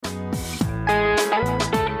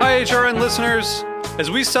HRN listeners.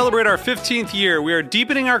 As we celebrate our 15th year, we are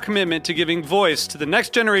deepening our commitment to giving voice to the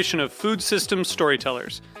next generation of food systems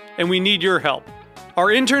storytellers, and we need your help. Our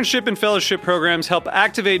internship and fellowship programs help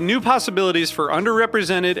activate new possibilities for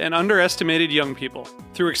underrepresented and underestimated young people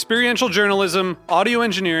through experiential journalism, audio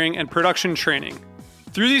engineering, and production training.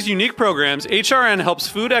 Through these unique programs, HRN helps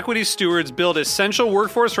food equity stewards build essential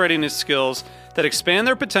workforce readiness skills that expand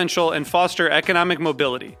their potential and foster economic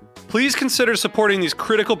mobility. Please consider supporting these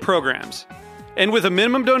critical programs. And with a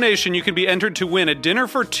minimum donation, you can be entered to win a dinner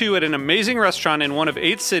for two at an amazing restaurant in one of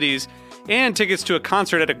 8 cities and tickets to a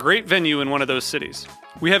concert at a great venue in one of those cities.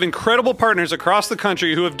 We have incredible partners across the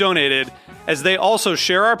country who have donated, as they also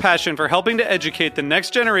share our passion for helping to educate the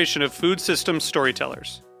next generation of food systems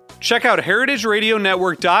storytellers. Check out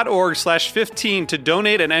heritageradionetwork.org/15 to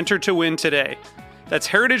donate and enter to win today. That's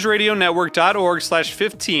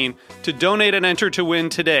heritageradionetwork.org/15 to donate and enter to win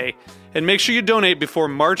today. And make sure you donate before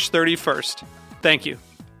March 31st. Thank you.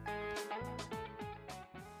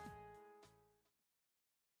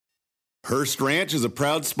 Hearst Ranch is a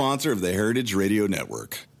proud sponsor of the Heritage Radio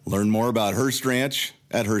Network. Learn more about Hearst Ranch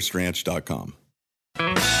at HearstRanch.com.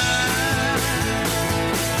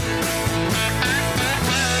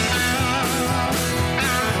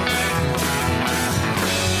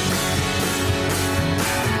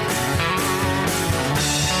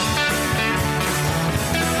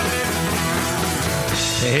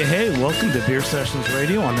 Hey, welcome to Beer Sessions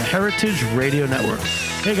Radio on the Heritage Radio Network.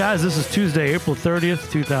 Hey guys, this is Tuesday, April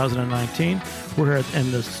 30th, 2019. We're here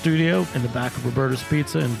in the studio in the back of Roberta's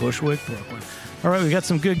Pizza in Bushwick, Brooklyn. All right, we got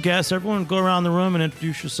some good guests. Everyone go around the room and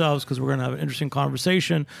introduce yourselves because we're going to have an interesting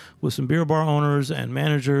conversation with some beer bar owners and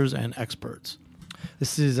managers and experts.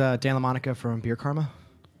 This is Dan LaMonica from Beer Karma.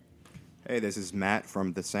 Hey, this is Matt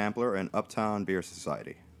from The Sampler and Uptown Beer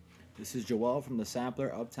Society. This is Joel from The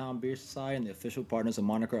Sampler, Uptown Beer Society, and the official partners of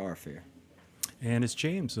Monaco Art Fair. And it's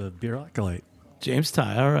James of Beer Acolyte. James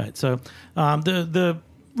Ty, all right. So the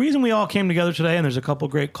reason we all came together today, and there's a couple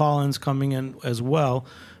great call-ins coming in as well,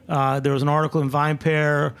 there was an article in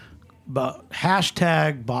VinePair about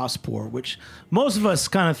hashtag BossPour, which most of us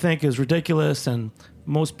kind of think is ridiculous and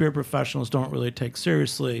most beer professionals don't really take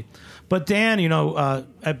seriously. But Dan,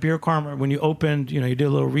 at Beer Karma, when you opened, you did a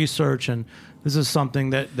little research, and this is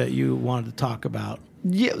something that you wanted to talk about.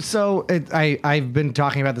 Yeah, so I've been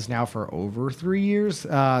talking about this now for over 3 years,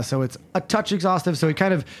 so it's a touch exhaustive. So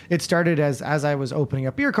it started as I was opening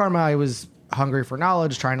up Beer Karma, I was hungry for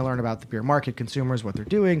knowledge, trying to learn about the beer market, consumers, what they're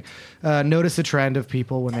doing. Noticed a trend of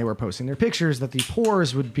people when they were posting their pictures that the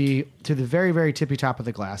pours would be to the very, very tippy top of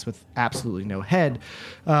the glass with absolutely no head.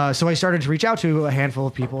 So I started to reach out to a handful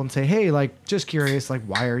of people and say, hey, just curious,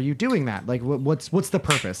 why are you doing that? What's the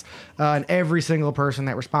purpose? And every single person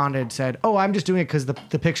that responded said, oh, I'm just doing it because the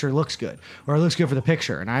picture looks good, or it looks good for the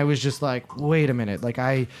picture. And I was just like, wait a minute,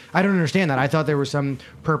 I don't understand that. I thought there was some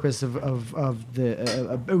purpose of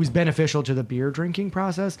it was beneficial to the beer drinking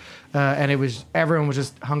process, and everyone was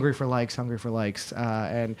just hungry for likes,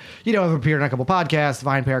 and I've appeared on a couple podcasts.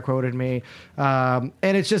 VinePair quoted me, and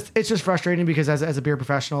it's just frustrating because as a beer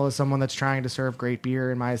professional, as someone that's trying to serve great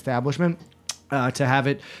beer in my establishment, to have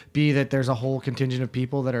it be that there's a whole contingent of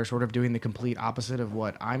people that are sort of doing the complete opposite of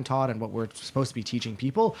what I'm taught and what we're supposed to be teaching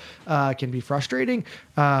people can be frustrating.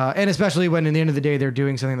 And especially when, in the end of the day, they're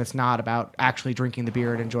doing something that's not about actually drinking the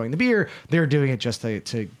beer and enjoying the beer. They're doing it just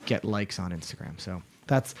to get likes on Instagram. So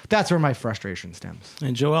that's where my frustration stems.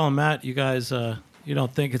 And Joel and Matt, you guys, you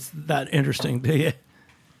don't think it's that interesting, do you?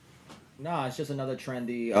 No, it's just another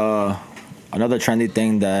trendy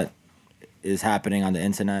thing that is happening on the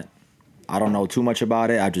internet. I don't know too much about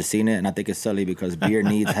it. I've just seen it, and I think it's silly because beer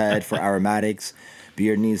needs head for aromatics.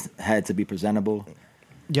 Beer needs head to be presentable.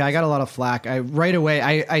 Yeah, I got a lot of flack. Right away,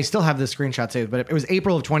 I still have this screenshot saved, but it was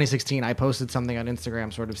April of 2016. I posted something on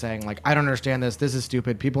Instagram sort of saying, I don't understand this. This is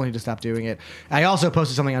stupid. People need to stop doing it. I also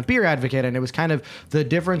posted something on Beer Advocate, and it was kind of, the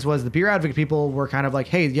difference was the Beer Advocate people were kind of like,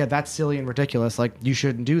 hey, yeah, that's silly and ridiculous. You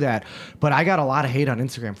shouldn't do that. But I got a lot of hate on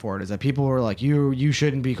Instagram for it, is that people were like, you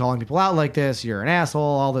shouldn't be calling people out like this. You're an asshole,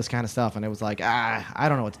 all this kind of stuff. And it was like, I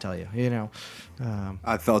don't know what to tell you,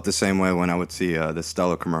 I felt the same way when I would see the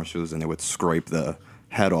Stella commercials and they would scrape the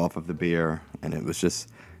head off of the beer, and it was just,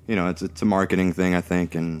 it's a marketing thing, I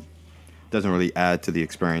think, and doesn't really add to the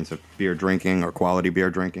experience of beer drinking or quality beer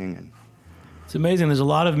drinking. And it's amazing. There's a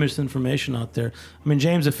lot of misinformation out there. I mean,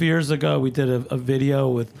 James, a few years ago, we did a video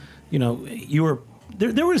with, you were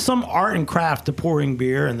there was some art and craft to pouring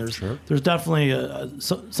beer, and there's definitely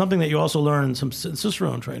something that you also learn in some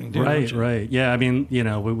Cicerone training. Right. Yeah, I mean,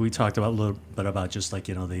 we talked about a little bit about just like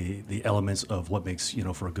the elements of what makes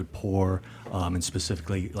for a good pour, and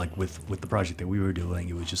specifically like with the project that we were doing,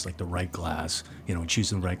 it was just like the right glass,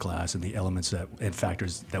 choosing the right glass and the elements and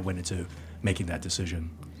factors that went into making that decision.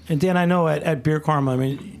 And Dan, I know at Beer Karma, I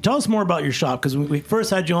mean, tell us more about your shop, because when we first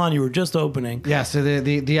had you on, you were just opening. Yeah, so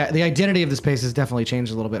the identity of the space has definitely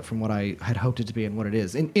changed a little bit from what I had hoped it to be and what it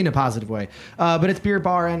is, in a positive way. But it's beer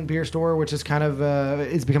bar and beer store, which is kind of,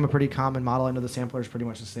 it's become a pretty common model. I know the sampler is pretty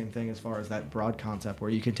much the same thing as far as that broad concept where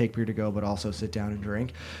you can take beer to go but also sit down and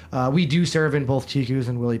drink. We do serve in both Tikus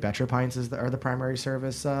and Willy Betra pints are the primary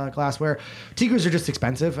service glassware. Tikus are just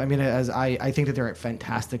expensive. I mean, I think that they're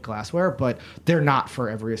fantastic glassware, but they're not for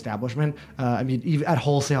every establishment. I mean, even at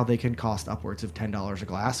wholesale, they can cost upwards of $10 a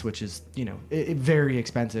glass, which is very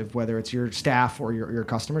expensive, whether it's your staff or your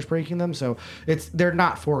customers breaking them. So they're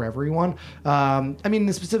not for everyone. I mean,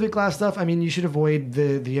 the specific glass stuff, I mean, you should avoid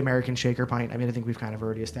the American shaker pint. I mean, I think we've kind of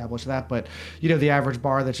already established that, but the average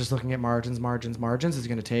bar that's just looking at margins is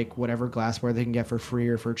going to take whatever glassware they can get for free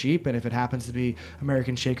or for cheap. And if it happens to be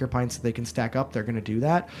American shaker pints that they can stack up, they're going to do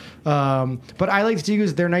that. But I like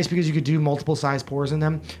Tigus. They're nice because you could do multiple size pours in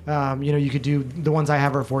them. You could do, the ones I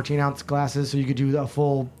have are 14-ounce glasses, so you could do a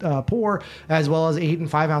full pour, as well as 8 and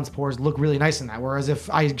 5-ounce pours look really nice in that. Whereas if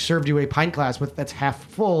I served you a pint glass that's half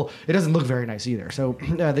full, it doesn't look very nice either. So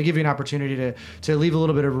they give you an opportunity to leave a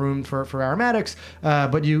little bit of room for aromatics,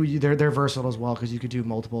 but they're versatile as well, because you could do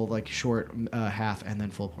multiple, like short, half, and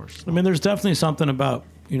then full pours. I mean, there's definitely something about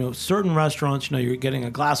certain restaurants. You're getting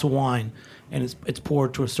a glass of wine, and it's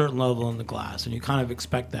poured to a certain level in the glass, and you kind of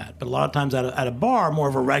expect that. But a lot of times at a bar, more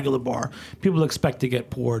of a regular bar, people expect to get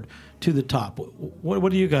poured to the top.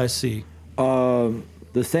 What do you guys see?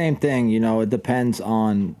 The same thing. It depends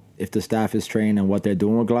on if the staff is trained and what they're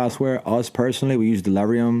doing with glassware. Us personally, we use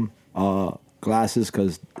Delirium glasses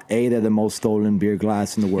because A, they're the most stolen beer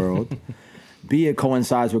glass in the world. B, it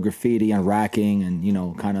coincides with graffiti and racking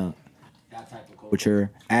and kind of that type of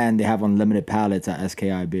culture, and they have unlimited pallets at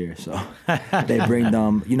SKI Beer, so they bring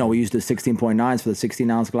them. We use the 16.9s for the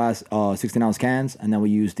 16-ounce glass, 16-ounce cans, and then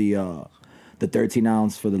we use the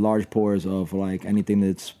 13-ounce for the large pours of like anything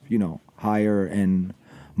that's higher in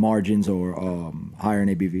margins or higher in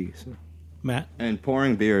ABV. So. Matt? And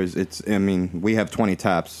pouring beers, we have 20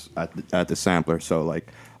 taps at the sampler, so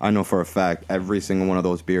like I know for a fact every single one of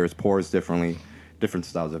those beers pours differently. Different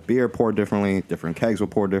styles of beer pour differently. Different kegs will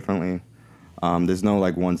pour differently. There's no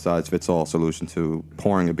like one size fits all solution to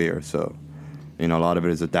pouring a beer. So, a lot of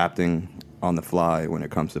it is adapting on the fly when it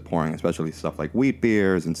comes to pouring, especially stuff like wheat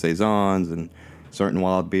beers and saisons and certain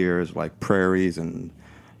wild beers like prairies and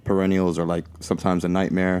perennials are like sometimes a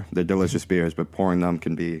nightmare. They're delicious beers, but pouring them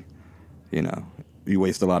can be, you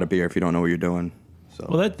waste a lot of beer if you don't know what you're doing. So.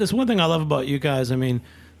 Well, that's one thing I love about you guys. I mean,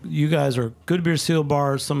 you guys are good beer seal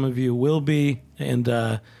bars. Some of you will be, and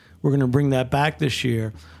we're going to bring that back this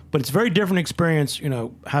year. But it's a very different experience,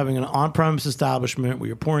 having an on-premise establishment where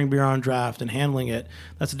you're pouring beer on draft and handling it.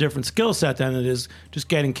 That's a different skill set than it is just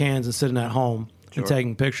getting cans and sitting at home and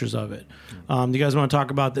taking pictures of it. Do you guys want to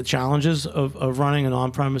talk about the challenges of running an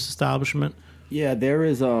on-premise establishment? Yeah, there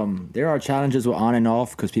are challenges with on and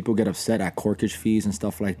off because people get upset at corkage fees and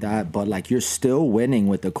stuff like that. But like you're still winning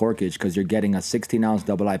with the corkage because you're getting a 16-ounce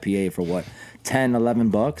double IPA for what, $10,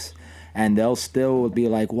 $11? And they'll still be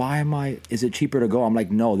like, is it cheaper to go? I'm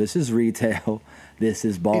like, no, this is retail. This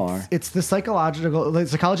is bar. It's the psychology of the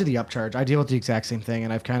upcharge. I deal with the exact same thing,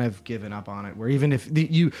 and I've kind of given up on it. Where even if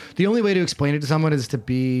the only way to explain it to someone is to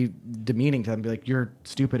be demeaning to them, be like, you're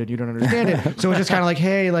stupid and you don't understand it. So it's just kind of like,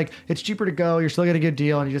 hey, like it's cheaper to go. You're still getting a good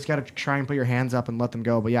deal, and you just got to try and put your hands up and let them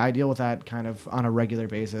go. But yeah, I deal with that kind of on a regular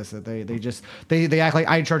basis. That they act like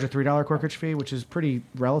I charge a $3 corkage fee, which is pretty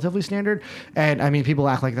relatively standard. And I mean, people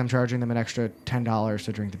act like I'm charging them an extra $10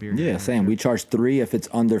 to drink the beer. Yeah, same. We charge $3 if it's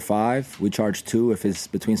under $5. We charge $2 if it's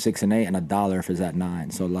between $6 and $8, and $1 if it's at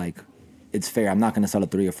 $9. So like, it's fair. I'm not going to sell a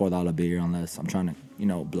 $3 or $4 beer unless I'm trying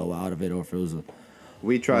to blow out of it, or if it was a.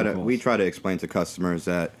 We try to explain to customers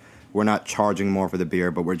that we're not charging more for the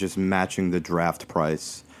beer, but we're just matching the draft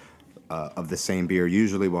price of the same beer.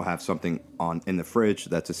 Usually, we'll have something in the fridge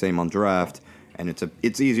that's the same on draft, and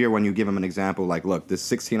it's easier when you give them an example. Like, look, this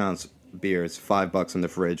 16-ounce beer is $5 in the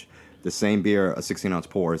fridge. The same beer, a 16-ounce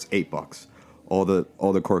pour, is $8. All the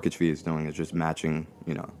corkage fee is doing is just matching,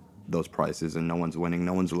 those prices, and no one's winning,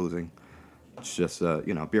 no one's losing. It's just,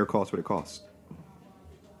 beer costs what it costs.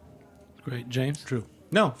 Great, James. True.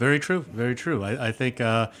 No, very true, very true. I think,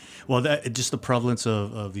 that just the prevalence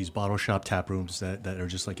of these bottle shop tap rooms that are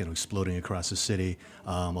just like exploding across the city.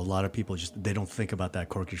 A lot of people they don't think about that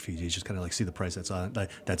corkage fee. You just kind of like see the price that's on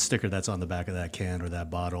that sticker that's on the back of that can or that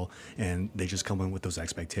bottle, and they just come in with those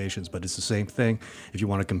expectations. But it's the same thing if you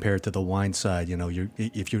want to compare it to the wine side.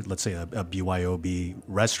 If you're let's say a BYOB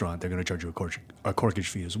restaurant, they're going to charge you a corkage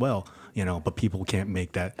fee as well. But people can't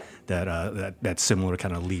make that similar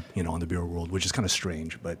kind of leap, in the beer world, which is kind of strange.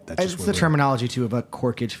 But that's just it's the terminology too of a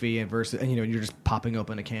corkage fee versus, and you're just popping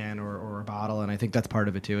open a can or a bottle, and I think that's part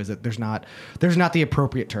of it too. Is that there's not the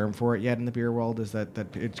appropriate term for it yet in the beer world. Is that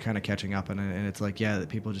it's kind of catching up, and it's like that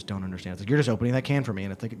people just don't understand. It's like you're just opening that can for me,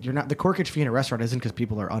 and it's like you're not. The corkage fee in a restaurant isn't because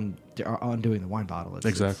people are undoing the wine bottle.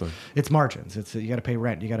 Exactly. It's margins. It's you got to pay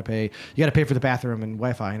rent. You got to pay for the bathroom and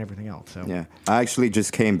Wi-Fi and everything else. So yeah, I actually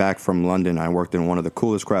just came back from London. I worked in one of the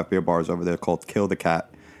coolest craft beer bars over there called Kill the Cat.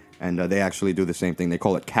 And they actually do the same thing. They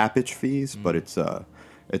call it cappage fees, but it's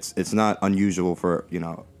not unusual for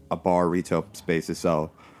a bar retail space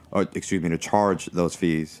to charge those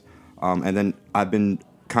fees. And then I've been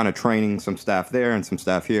kind of training some staff there and some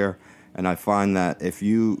staff here, and I find that if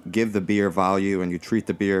you give the beer value and you treat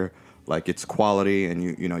the beer like it's quality, and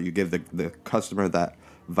you give the customer that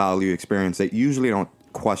value experience, they usually don't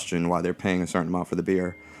question why they're paying a certain amount for the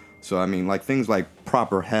beer. So I mean, like things like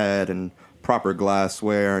proper head and proper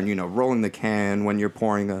glassware, and rolling the can when you're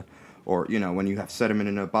pouring or when you have sediment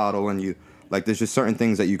in a bottle, and there's just certain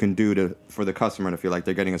things that you can do for the customer to feel like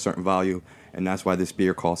they're getting a certain value, and that's why this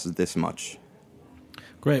beer costs this much.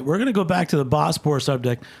 Great. We're going to go back to the BossPour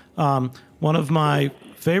subject. One of my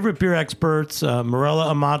favorite beer experts, Mirella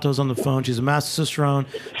Amato's on the phone. She's a master cicerone.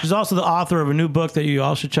 She's also the author of a new book that you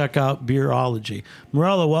all should check out, Beerology.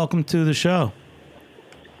 Mirella, welcome to the show.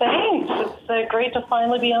 Thanks. It's great to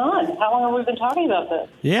finally be on. How long have we been talking about this?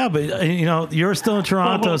 Yeah, but you're still in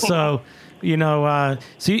Toronto, so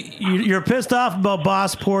you're pissed off about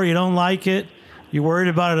BossPour. You don't like it. You're worried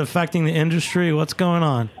about it affecting the industry. What's going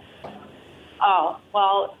on? Oh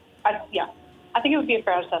well, I think it would be a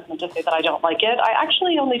fair assessment to say that I don't like it. I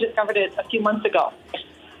actually only discovered it a few months ago.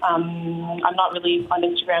 I'm not really on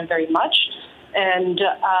Instagram very much, and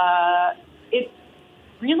it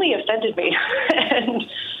really offended me. And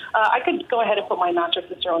I could go ahead and put my master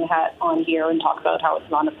cicerone hat on here and talk about how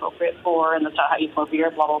it's not appropriate for, and that's not how you pour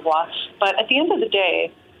beer, blah, blah, blah. But at the end of the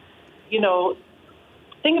day, the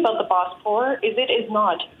thing about the BossPour is it is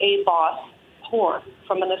not a boss pour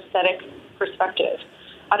from an aesthetic perspective.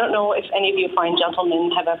 I don't know if any of you fine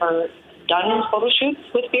gentlemen have ever done photo shoots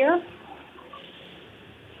with beer.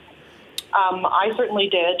 I certainly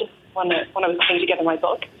did when I was putting together my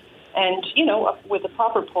book. And, with a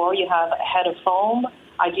proper pour, you have a head of foam.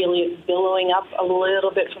 Ideally, it's billowing up a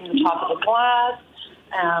little bit from the top of the glass.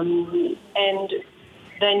 And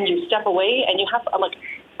then you step away, and you have,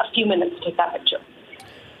 a few minutes to take that picture,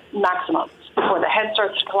 maximum, before the head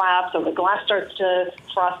starts to collapse or the glass starts to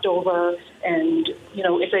frost over. And,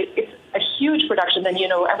 it's a huge production. Then,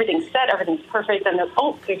 everything's set, everything's perfect. Then there's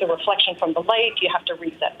a reflection from the light. You have to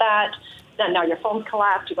reset that. Then now your foam's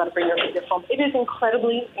collapsed. You've got to bring your foam. It is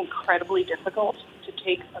incredibly, incredibly difficult to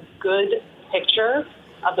take a good picture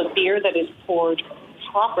of a beer that is poured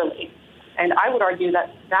properly. And I would argue that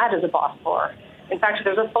is a BossPour. In fact,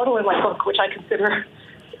 there's a photo in my book which I consider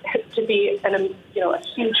to be a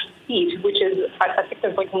huge feat, which is I think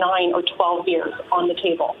there's 9 or 12 beers on the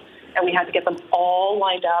table. And we had to get them all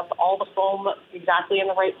lined up, all the foam exactly in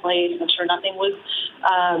the right place, make sure nothing was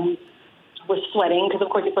sweating, because of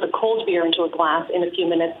course you put a cold beer into a glass, in a few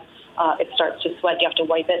minutes it starts to sweat. You have to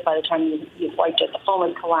wipe it. By the time you've wiped it, the foam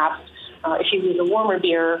has collapsed. If you use a warmer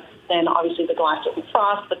beer, then obviously the glass doesn't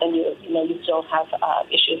frost, but then you still have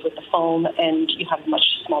issues with the foam, and you have a much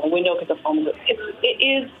smaller window because the foam it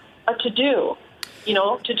is a to-do.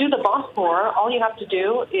 To do the BossPour, all you have to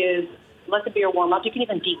do is let the beer warm up. You can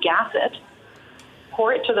even degas it,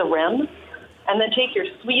 pour it to the rim, and then take your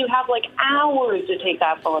sweet. You have hours to take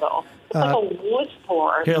that photo. It's like a wuss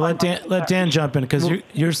pour. Here, let Dan jump in, because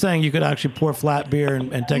you're saying you could actually pour flat beer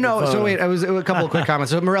and take a photo. No, so wait, it was a couple of quick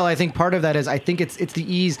comments. So, Mirella, I think part of that is it's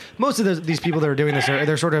the ease. Most of these people that are doing this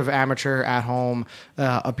they're sort of amateur at home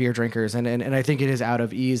beer drinkers, and I think it is out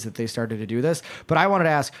of ease that they started to do this. But I wanted to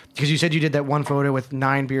ask, because you said you did that one photo with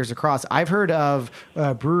 9 beers across. I've heard of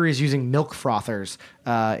breweries using milk frothers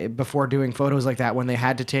before doing photos like that, when they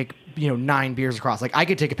had to take 9 beers across. I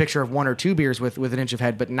could take a picture of 1 or 2 beers with an inch of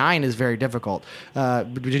head, but 9 is very difficult.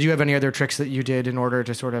 Did you have any other tricks that you did in order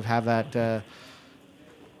to sort of have that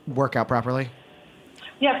work out properly?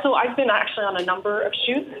 Yeah, so I've been actually on a number of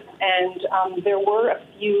shoots, and there were a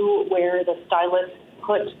few where the stylist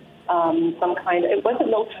put some kind. It wasn't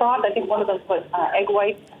milk froth. I think one of them put egg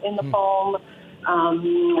whites in the foam.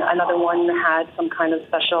 Another one had some kind of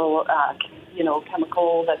special,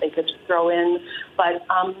 chemical that they could throw in. But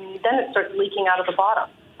then it starts leaking out of the bottom.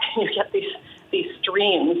 You get these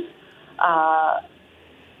streams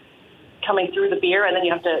coming through the beer, and then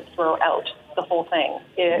you have to throw out the whole thing.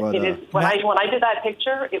 It is when I did that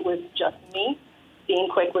picture, it was just me being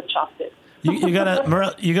quick with chopsticks. You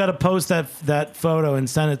gotta post that photo and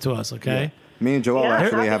send it to us, okay? Yeah. Me and Joel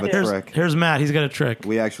actually have a trick. Here's Matt. He's got a trick.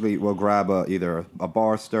 We actually will grab either a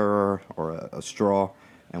bar stirrer or a straw,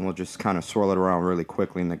 and we'll just kind of swirl it around really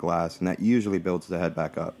quickly in the glass, and that usually builds the head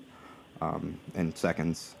back up in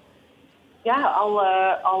seconds. Yeah, I'll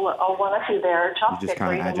one up you there. Chopsticks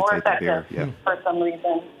are even more effective for some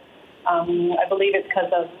reason. I believe it's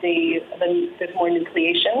because of there's more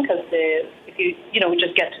nucleation, because if you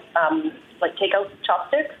just get like takeout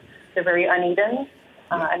chopsticks, they're very uneven,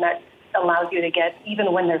 and that allows you to get,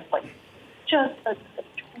 even when there's like just a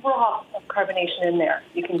drop of carbonation in there,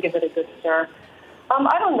 you can give it a good stir.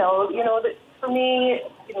 I don't know, for me,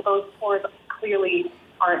 those pours clearly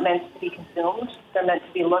aren't meant to be consumed. They're meant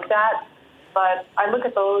to be looked at. But I look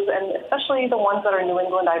at those, and especially the ones that are New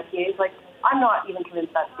England IPAs, like, I'm not even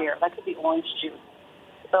convinced that's beer. That could be orange juice.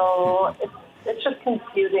 So it's just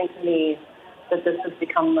confusing to me that this has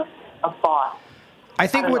become a boss. I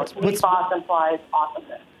think what's boss implies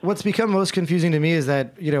awesomeness. What's become most confusing to me is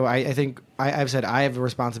that, I think I've said I have a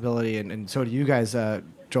responsibility, and so do you guys,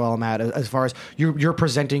 Joel and Matt, as far as you're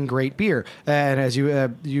presenting great beer, and as you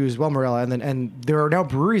as well, Morella, and there are now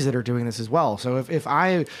breweries that are doing this as well. So if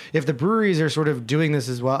the breweries are sort of doing this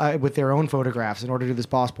as well with their own photographs in order to do this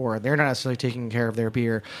BossPour, they're not necessarily taking care of their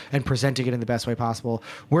beer and presenting it in the best way possible.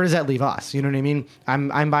 Where does that leave us? You know what I mean?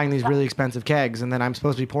 I'm buying these really expensive kegs, and then I'm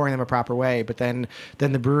supposed to be pouring them a proper way, but then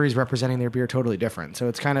the brewery's representing their beer totally different. So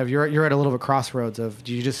it's kind of you're at a little bit of a crossroads of,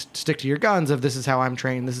 do you just stick to your guns of, this is how I'm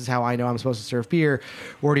trained, this is how I know I'm supposed to serve beer,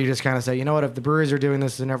 or do you just kind of say, you know what, if the breweries are doing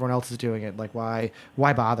this and everyone else is doing it, like why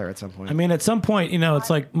bother at some point? I mean, at some point, it's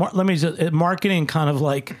like, marketing kind of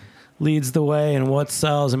like leads the way in what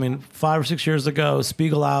sells. I mean, 5 or 6 years ago,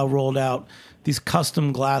 Spiegelau rolled out these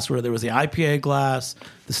custom glass where there was the IPA glass,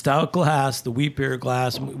 the stout glass, the wheat beer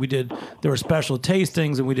glass. There were special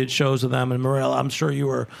tastings, and we did shows with them. And Morel, I'm sure you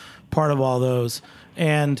were part of all those.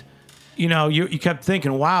 And you kept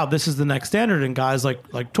thinking, wow, this is the next standard. And guys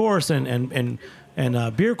like Taurus and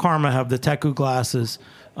Beer Karma have the Teku glasses.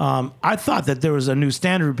 I thought that there was a new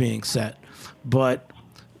standard being set, but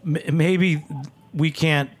maybe we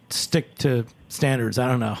can't stick to standards. I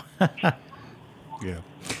don't know. Yeah.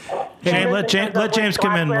 Let James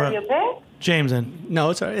come in. James in.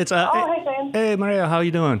 No, it's hey, James. Hey, Maria, how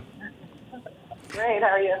you doing? Great, how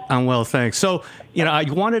are you? I'm well, thanks. So, I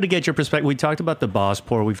wanted to get your perspective. We talked about the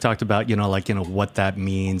BossPour. We've talked about, what that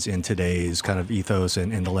means in today's kind of ethos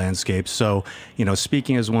and in the landscape. So,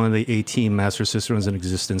 speaking as one of the 18 master cisterns in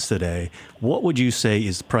existence today, what would you say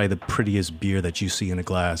is probably the prettiest beer that you see in a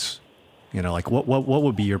glass? What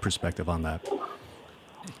would be your perspective on that?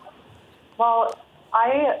 Well,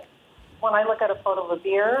 when I look at a photo of a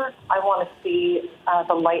beer, I want to see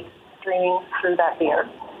the light streaming through that beer,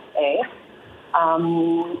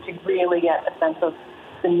 to really get a sense of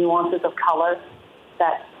the nuances of color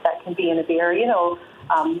that can be in a beer.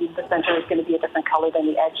 The center is going to be a different color than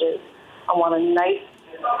the edges. I want a nice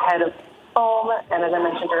head of foam, and as I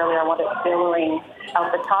mentioned earlier, I want it billowing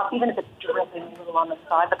out the top, even if it's dripping a little on the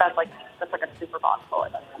side. But that's like a super box pour.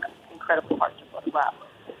 That's incredibly hard to photograph.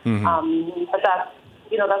 Mm-hmm. But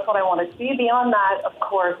that's what I want to see. Beyond that, of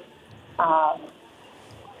course,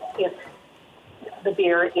 if the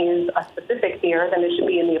beer is a specific beer, then it should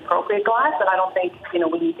be in the appropriate glass. And I don't think,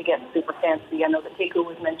 we need to get super fancy. I know the Teku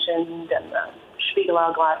was mentioned, and the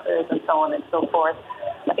Spiegelau glasses, and so on and so forth.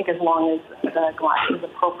 I think as long as the glass is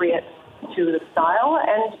appropriate to the style,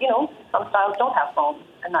 and, some styles don't have foam,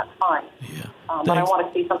 and that's fine. Yeah. But I want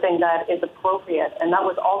to see something that is appropriate. And that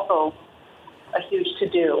was also a huge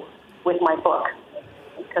to-do with my book,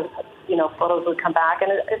 because, photos would come back.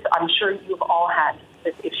 And I'm sure you've all had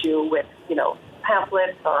this issue with,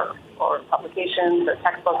 pamphlets or publications or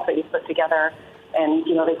textbooks that you put together, and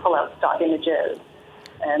they pull out stock images,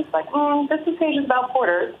 and it's like, this page is about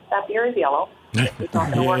porters. That beer is yellow. It's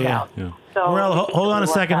not going to work out. Yeah. So Morel, hold on a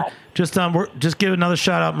second. Just give another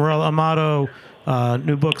shout out, Morel Amato.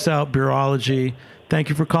 New book's out, Beerology. Thank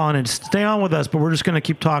you for calling in. Stay on with us, but we're just going to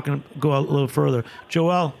keep talking, go a little further.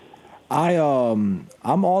 Joel. I'm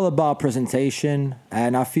all about presentation,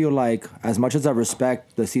 and I feel like as much as I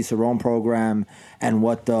respect the Cicerone program and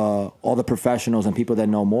what all the professionals and people that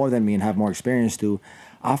know more than me and have more experience do,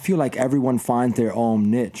 I feel like everyone finds their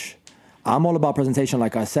own niche. I'm all about presentation,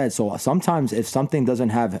 like I said. So sometimes if something doesn't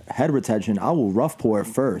have head retention, I will rough pour it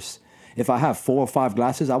first. If I have 4 or 5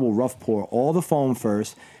 glasses, I will rough pour all the foam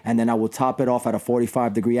first, and then I will top it off at a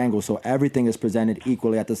 45-degree angle so everything is presented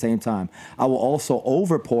equally at the same time. I will also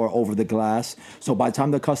over pour over the glass, so by the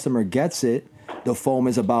time the customer gets it, the foam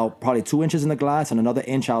is about probably 2 inches in the glass and another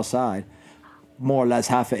inch outside, more or less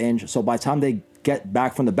half an inch. So by the time they get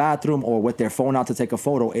back from the bathroom or with their phone out to take a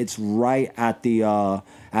photo, it's right at the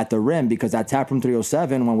rim, because at Taproom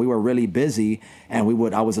 307, when we were really busy and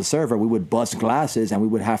I was a server, we would bust glasses and we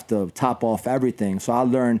would have to top off everything. So I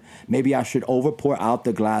learned maybe I should over pour out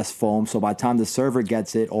the glass foam, so by the time the server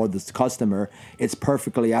gets it or the customer, it's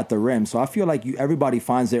perfectly at the rim. So I feel like everybody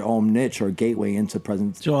finds their own niche or gateway into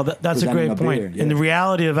presence. So that's a great point. Yeah. And the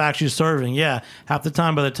reality of actually serving, half the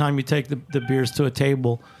time, by the time you take the beers to a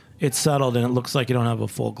table, it's settled and it looks like you don't have a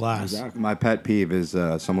full glass. Exactly. My pet peeve is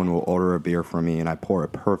someone will order a beer from me and I pour a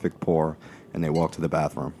perfect pour and they walk to the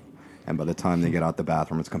bathroom. And by the time they get out the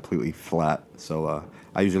bathroom, it's completely flat. So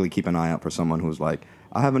I usually keep an eye out for someone who's like,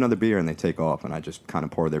 I'll have another beer, and they take off, and I just kind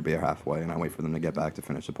of pour their beer halfway, and I wait for them to get back to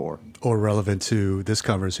finish the pour. Or relevant to this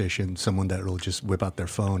conversation, someone that will just whip out their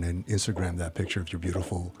phone and Instagram that picture of your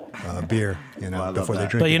beautiful beer, before they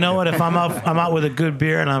drink. But you know what? If I'm out with a good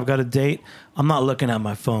beer and I've got a date, I'm not looking at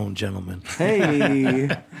my phone, gentlemen. Hey,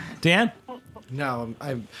 Dan? No,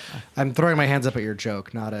 I'm throwing my hands up at your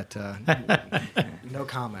joke, not at no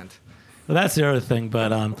comment. Well, that's the other thing.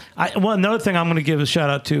 But another thing I'm going to give a shout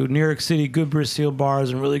out to New York City, good Brazil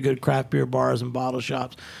bars and really good craft beer bars and bottle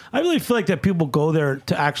shops. I really feel like that people go there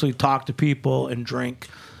to actually talk to people and drink.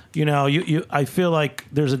 I feel like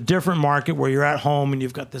there's a different market where you're at home and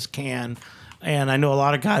you've got this can. And I know a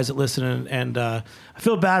lot of guys that listen, and I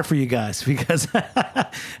feel bad for you guys because,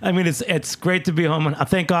 I mean, it's great to be home. And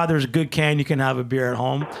thank God there's a good can. You can have a beer at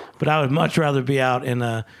home. But I would much rather be out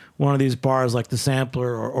in one of these bars like the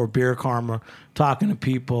Sampler or Beer Karma talking to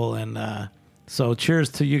people. And so cheers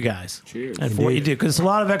to you guys. Cheers. And for what you do. Because it's a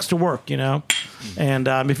lot of extra work, And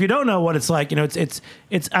if you don't know what it's like, it's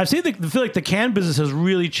I've seen I feel like the can business has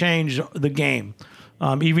really changed the game.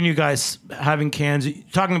 Even you guys having cans,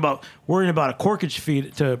 talking about worrying about a corkage fee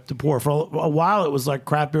to pour. For a while, it was like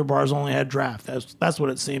craft beer bars only had draft. That's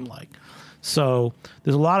what it seemed like. So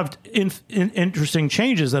there's a lot of interesting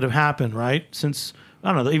changes that have happened, right? Since,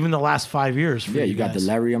 I don't know, even the last 5 years. Yeah, you got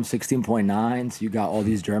Delirium 16.9s. You got all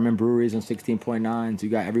these German breweries on 16.9s. You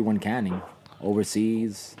got everyone canning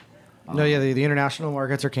overseas. No, yeah, the international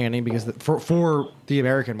markets are canning because for the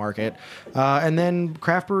American market, and then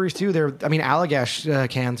craft breweries too. Allagash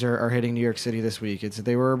cans are hitting New York City this week.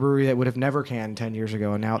 They were a brewery that would have never canned 10 years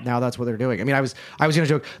ago, and now that's what they're doing. I mean, I was going to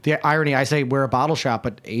joke. The irony, I say we're a bottle shop,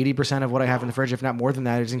 but 80% of what I have in the fridge, if not more than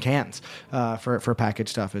that, is in cans for packaged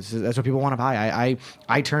stuff. That's what people want to buy.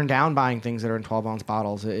 I turn down buying things that are in 12-ounce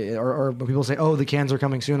bottles, or when people say, "Oh, the cans are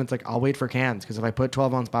coming soon," it's like I'll wait for cans because if I put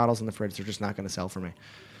 12-ounce bottles in the fridge, they're just not going to sell for me.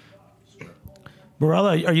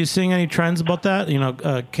 Barella, are you seeing any trends about that?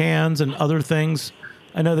 Cans and other things.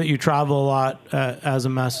 I know that you travel a lot as a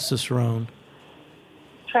Master Cicerone.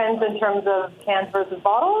 Trends in terms of cans versus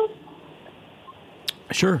bottles?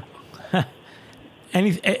 Sure.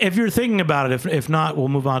 If you're thinking about it, if not, we'll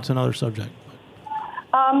move on to another subject.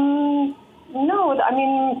 No, I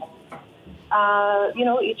mean,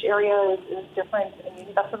 each area is different. I mean,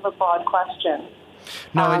 that's sort of a broad question.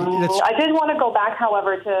 No, I did want to go back,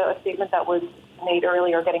 however, to a statement that was made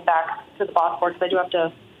earlier, getting back to the BossPour, because I do have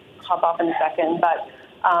to hop off in a second. But,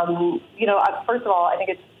 first of all, I think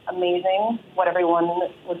it's amazing what everyone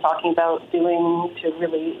was talking about doing to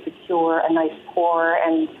really secure a nice pour.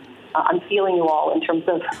 And I'm feeling you all in terms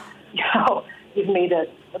of, you've made a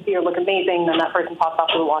beer look amazing, then that person pops off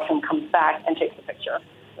to the washroom, comes back, and takes a picture.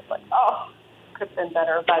 It's like, could have been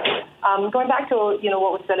better. But going back to,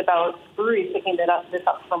 what was said about breweries picking this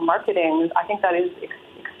up from marketing, I think that is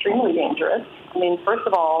extremely dangerous. I mean, first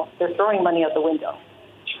of all, they're throwing money out the window.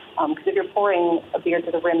 Because if you're pouring a beer to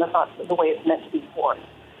the rim, that's not the way it's meant to be poured.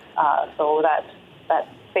 So that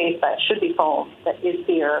space that should be foam, that is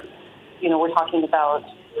beer, we're talking about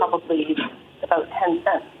probably about 10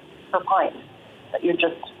 cents per pint that you're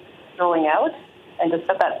just throwing out. And to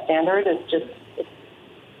set that standard is just,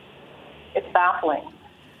 it's baffling.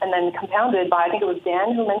 And then compounded by, I think it was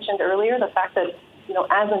Dan who mentioned earlier, the fact that,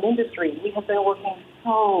 as an industry, we have been working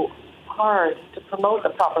so hard to promote the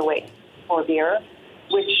proper way for beer,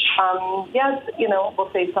 which, will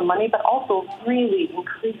save some money, but also really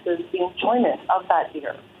increases the enjoyment of that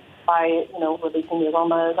beer by, releasing the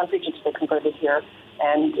aromas. I'm preaching to the converted here,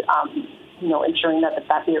 and, ensuring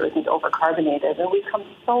that beer isn't overcarbonated. And we've come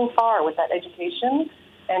so far with that education,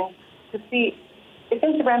 and to see if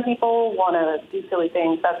Instagram people want to do silly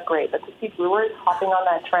things, that's great. But to see brewers hopping on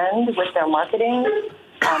that trend with their marketing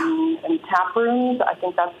and tap rooms, I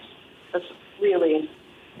think that's really,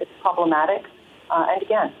 it's problematic. And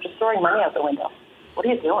again, just throwing money out the window. What are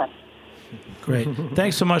you doing? Great.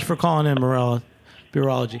 Thanks so much for calling in, Morella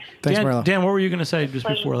Beerology. Thanks, Morella. Dan, what were you going to say just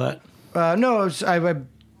before that? No,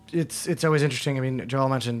 it's always interesting. I mean, Joel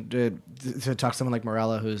mentioned to talk to someone like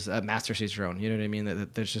Morella, who's a master cicerone. You know what I mean?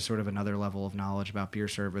 That there's just sort of another level of knowledge about beer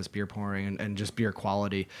service, beer pouring, and just beer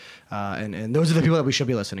quality. And those are the people that we should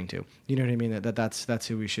be listening to. You know what I mean? That's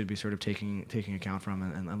who we should be sort of taking account from,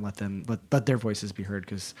 and let their voices be heard,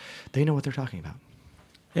 because they know what they're talking about.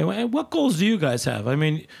 And what goals do you guys have? I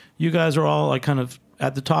mean, you guys are all like kind of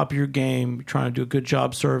at the top of your game, trying to do a good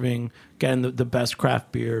job serving, getting the best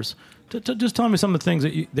craft beers. Just tell me some of the things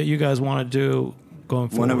that you guys want to do going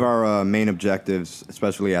forward. One of our main objectives,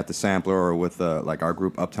 especially at the Sampler or with like our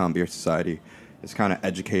group Uptown Beer Society, is kind of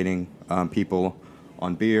educating people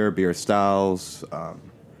on beer styles,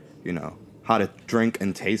 how to drink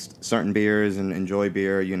and taste certain beers and enjoy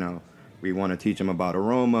beer. We want to teach them about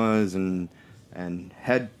aromas and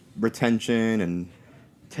head retention and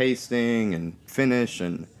tasting and finish,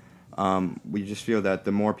 and we just feel that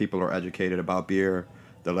the more people are educated about beer,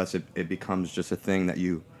 the less it becomes just a thing that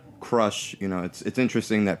you crush. It's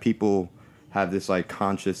interesting that people have this like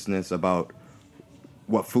consciousness about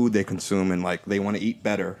what food they consume, and like they want to eat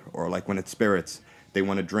better, or like when it's spirits, they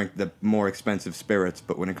want to drink the more expensive spirits.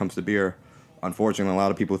 But when it comes to beer, unfortunately, a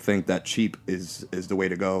lot of people think that cheap is the way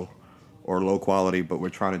to go, or low quality. But we're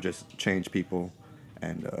trying to just change people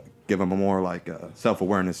and give them a more like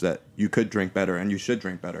self-awareness that you could drink better and you should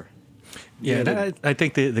drink better. Yeah, I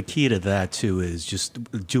think the key to that, too, is just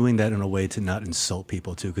doing that in a way to not insult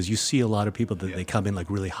people, too, because you see a lot of people that they come in like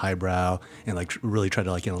really highbrow and like really try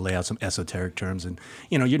to like lay out some esoteric terms, and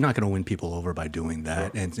you're not going to win people over by doing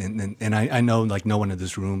that. Sure. And I know like no one in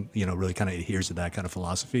this room really kind of adheres to that kind of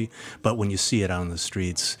philosophy, but when you see it out on the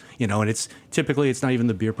streets, and it's typically it's not even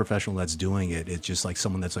the beer professional that's doing it. It's just like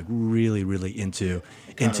someone that's like really into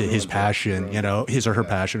his passion, his or her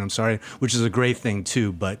passion. I'm sorry, which is a great thing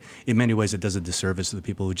too, but in many ways it does a disservice to the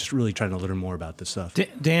people who just really trying to learn more about this stuff.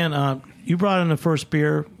 Dan, you brought in the first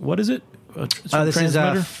beer. What is it? This is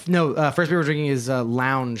first beer we're drinking is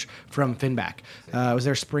Lounge from Finback. It was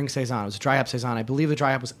their spring saison. It was a dry hop saison. I believe the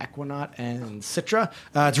dry hop was Equinaut and Citra.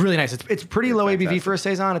 It's really nice. It's pretty low ABV for a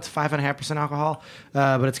saison. It's 5.5% alcohol,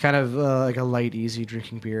 but it's kind of like a light, easy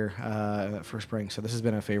drinking beer for spring. So this has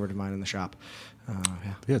been a favorite of mine in the shop.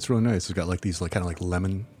 Yeah, it's really nice. It's got like these like kind of like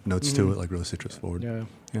lemon notes to it, like really citrus forward.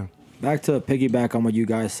 Yeah. Back to piggyback on what you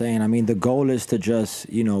guys saying. I mean, the goal is to just,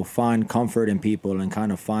 find comfort in people and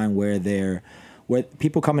kind of find where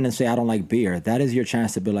people come in and say, I don't like beer. That is your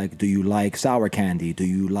chance to be like, do you like sour candy? Do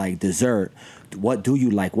you like dessert? What do you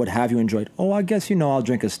like? What have you enjoyed? Oh, I guess, I'll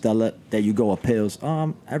drink a Stella. There you go, a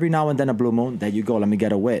Pils. Every now and then a Blue Moon. There you go, let me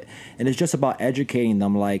get a wit. And it's just about educating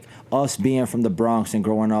them, like us being from the Bronx and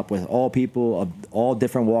growing up with all people of all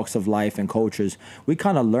different walks of life and cultures. We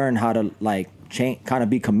kind of learn how to like kind of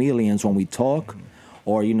be chameleons when we talk,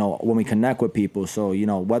 or when we connect with people. So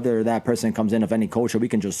whether that person comes in of any culture, we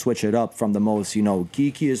can just switch it up from the most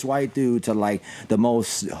geekiest white dude to like the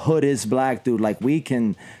most hoodest black dude. Like we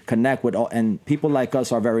can connect with all, and people like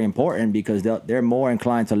us are very important because they're more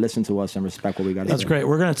inclined to listen to us and respect what we got to say. That's great.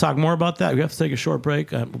 We're going to talk more about that. We have to take a short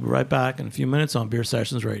break. We'll be right back in a few minutes on Beer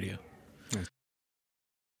Sessions Radio.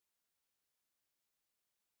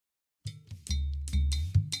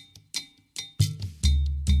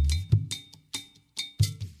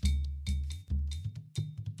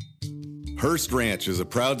 Hearst Ranch is a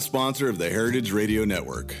proud sponsor of the Heritage Radio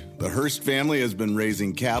Network. The Hearst family has been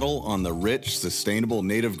raising cattle on the rich, sustainable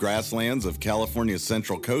native grasslands of California's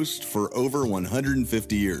Central Coast for over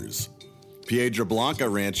 150 years. Piedra Blanca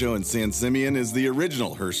Rancho in San Simeon is the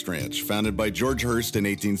original Hearst Ranch, founded by George Hearst in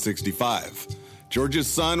 1865. George's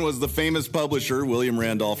son was the famous publisher William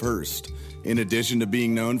Randolph Hearst. In addition to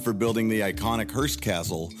being known for building the iconic Hearst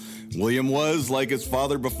Castle, William was, like his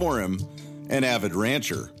father before him, an avid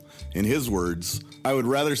rancher. In his words, I would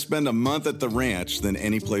rather spend a month at the ranch than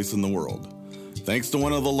any place in the world. Thanks to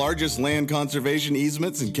one of the largest land conservation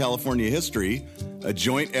easements in California history, a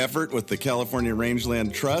joint effort with the California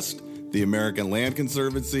Rangeland Trust, the American Land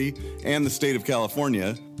Conservancy, and the state of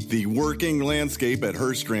California, the working landscape at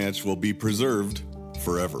Hearst Ranch will be preserved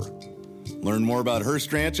forever. Learn more about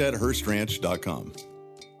Hearst Ranch at HearstRanch.com.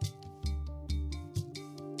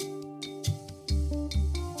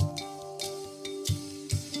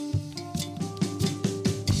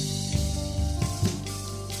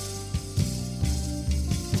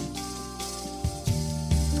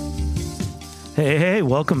 Hey,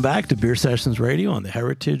 welcome back to Beer Sessions Radio on the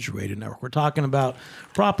Heritage Radio Network. We're talking about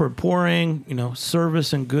proper pouring,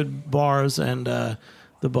 service in good bars and the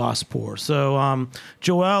BossPour. So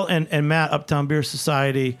Joel and Matt, Uptown Beer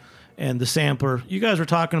Society and the Sampler, you guys were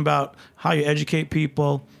talking about how you educate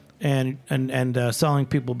people and selling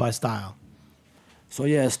people by style. So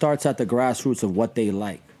yeah, it starts at the grassroots of what they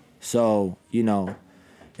like. So,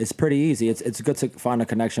 it's pretty easy. It's good to find a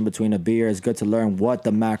connection between a beer. It's good to learn what the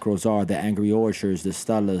macros are, the Angry Orchards, the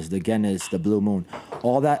Stellas, the Guinness, the Blue Moon.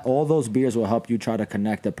 All those beers will help you try to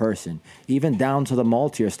connect a person. Even down to the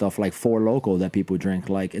maltier stuff like Four Loko that people drink,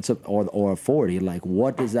 like or a 40. Like,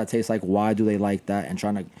 what does that taste like? Why do they like that? And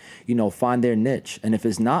trying to, find their niche. And if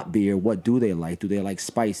it's not beer, what do they like? Do they like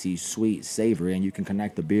spicy, sweet, savory? And you can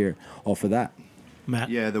connect the beer off of that. Matt?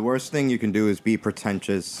 Yeah, the worst thing you can do is be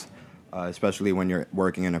pretentious. Especially when you're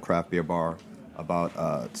working in a craft beer bar,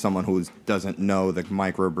 about someone who doesn't know the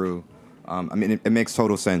microbrew. It makes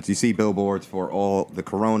total sense. You see billboards for all the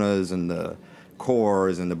Coronas and the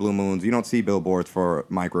Coors and the Blue Moons. You don't see billboards for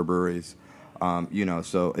microbreweries.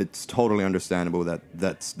 So it's totally understandable that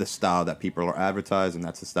that's the style that people are advertised, and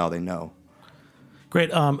that's the style they know.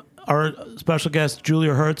 Great. Our special guest,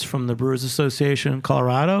 Julia Hertz from the Brewers Association,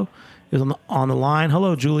 Colorado, is on the line.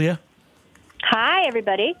 Hello, Julia. Hi,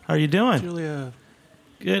 everybody. How are you doing? Julia.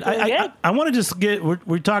 Good. I want to just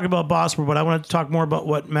we're talking about BossPour, but I want to talk more about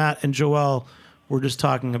what Matt and Joel were just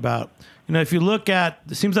talking about. If you look at,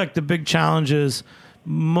 it seems like the big challenge is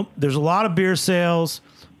there's a lot of beer sales.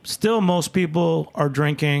 Still, most people are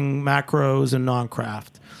drinking macros and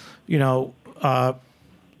non-craft. Would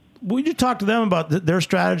you talk to them about their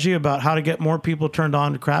strategy about how to get more people turned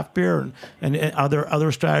on to craft beer and are there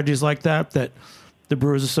other strategies like that the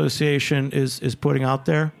Brewers Association is putting out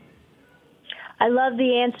there? I love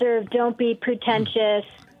the answer of don't be pretentious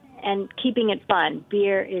and keeping it fun.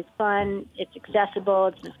 Beer is fun. It's accessible.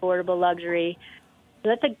 It's an affordable luxury. So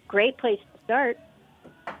that's a great place to start.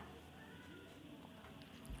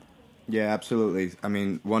 Yeah, absolutely.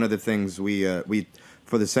 One of the things we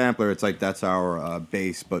for the Sampler, it's like that's our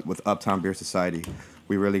base. But with Uptown Beer Society,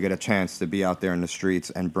 we really get a chance to be out there in the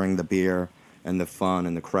streets and bring the beer and the fun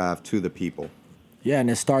and the craft to the people. Yeah,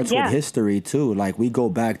 and it starts with history, too. Like, we go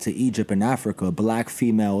back to Egypt and Africa. Black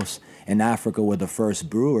females in Africa were the first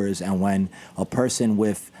brewers, and when a person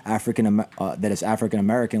with that is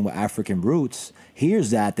African-American with African roots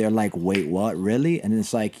hears that, they're like, wait, what, really? And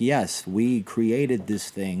it's like, yes, we created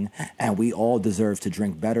this thing, and we all deserve to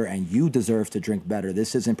drink better, and you deserve to drink better.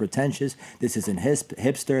 This isn't pretentious. This isn't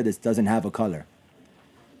hipster. This doesn't have a color.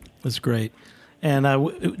 That's great. And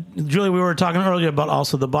Julie, we were talking earlier about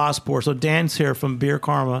also the BossPour. So Dan's here from Beer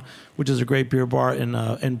Karma, which is a great beer bar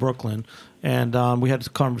in Brooklyn, and we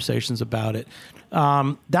had conversations about it.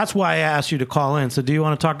 That's why I asked you to call in. So do you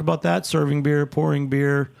want to talk about that? Serving beer, pouring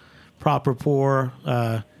beer, proper pour,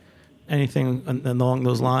 anything along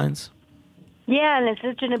those lines? Yeah, and it's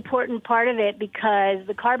such an important part of it because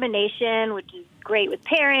the carbonation, which is great with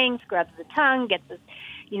pairing, scrubs the tongue, gets us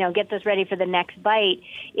ready for the next bite.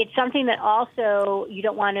 It's something that also you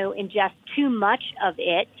don't want to ingest too much of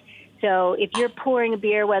it. So if you're pouring a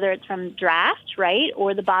beer, whether it's from draft, right,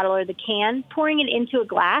 or the bottle or the can, pouring it into a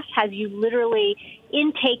glass has you literally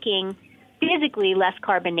intaking physically less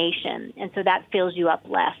carbonation, and so that fills you up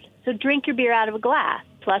less. So drink your beer out of a glass.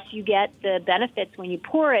 Plus you get the benefits when you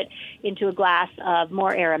pour it into a glass of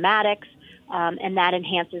more aromatics, and that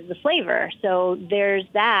enhances the flavor. So there's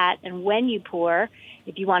that, and when you pour,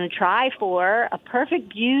 if you want to try for a perfect,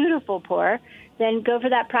 beautiful pour, then go for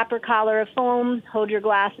that proper collar of foam, hold your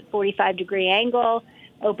glass at 45-degree angle,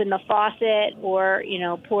 open the faucet, or,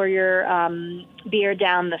 pour your beer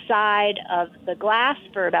down the side of the glass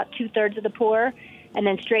for about 2/3 of the pour, and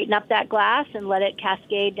then straighten up that glass and let it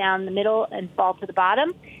cascade down the middle and fall to the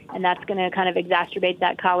bottom. And that's going to kind of exacerbate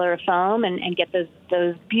that collar of foam and get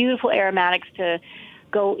those beautiful aromatics to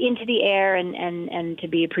go into the air and to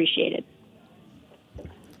be appreciated.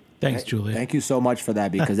 Thanks, Julia. Thank you so much for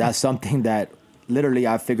that, because that's something that literally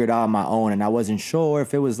I figured out on my own, and I wasn't sure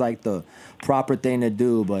if it was like the proper thing to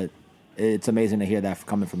do, but it's amazing to hear that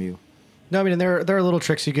coming from you. No, there are little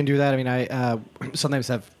tricks you can do that. I sometimes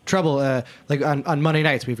have trouble, like on Monday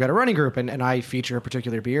nights, we've got a running group, and I feature a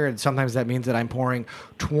particular beer, and sometimes that means that I'm pouring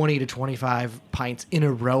 20 to 25 pints in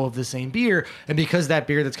a row of the same beer, and because that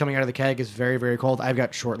beer that's coming out of the keg is very, very cold, I've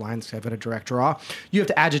got short lines, I've got a direct draw, you have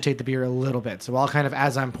to agitate the beer a little bit. So I'll kind of,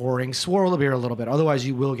 as I'm pouring, swirl the beer a little bit, otherwise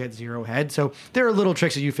you will get zero head. So there are little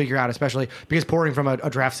tricks that you figure out, especially because pouring from a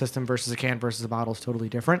draft system versus a can versus a bottle is totally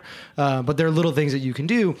different, but there are little things that you can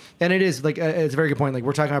do, and it is is like it's a very good point. Like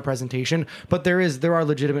we're talking about presentation, but there are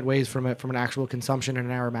legitimate ways from an actual consumption and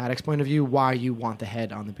an aromatics point of view why you want the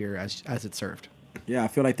head on the beer as it's served. Yeah, I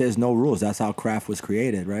feel like there's no rules. That's how craft was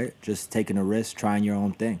created, right? Just taking a risk, trying your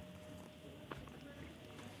own thing.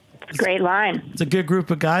 Great line. It's a good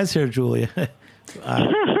group of guys here, Julia.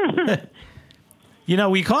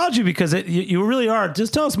 We called you because you really are.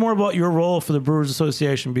 Just tell us more about your role for the Brewers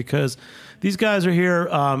Association, because these guys are here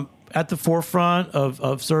at the forefront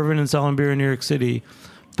of serving and selling beer in New York City.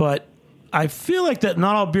 But I feel like that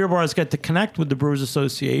not all beer bars get to connect with the Brewers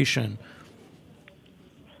Association.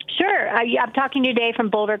 Sure. I'm talking today from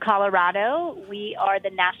Boulder, Colorado. We are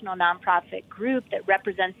the national nonprofit group that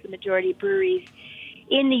represents the majority of breweries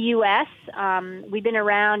in the U.S. We've been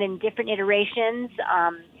around in different iterations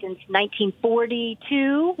since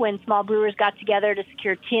 1942, when small brewers got together to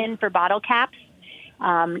secure tin for bottle caps.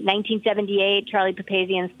 1978, Charlie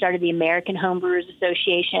Papazian started the American Homebrewers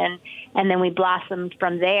Association, and then we blossomed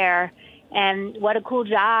from there. And what a cool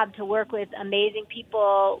job to work with amazing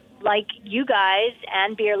people like you guys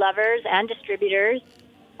and beer lovers and distributors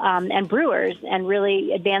and brewers, and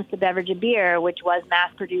really advance the beverage of beer, which was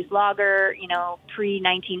mass-produced lager,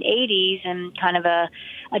 pre-1980s and kind of a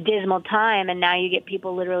dismal time. And now you get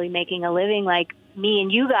people literally making a living like me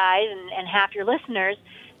and you guys and half your listeners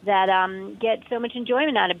that get so much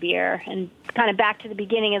enjoyment out of beer. And kind of back to the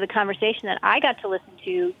beginning of the conversation that I got to listen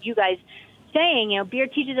to, you guys saying, beer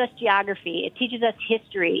teaches us geography, it teaches us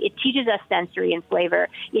history, it teaches us sensory and flavor,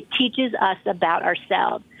 it teaches us about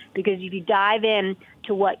ourselves. Because if you dive in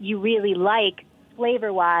to what you really like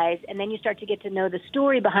flavor-wise, and then you start to get to know the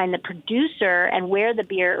story behind the producer and where the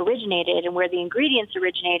beer originated and where the ingredients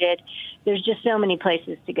originated, there's just so many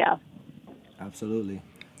places to go. Absolutely.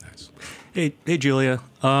 Nice. Hey, Julia.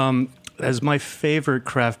 As my favorite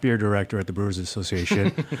craft beer director at the Brewers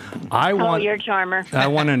Association, you're a charmer. I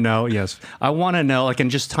want to know, yes. I want to know,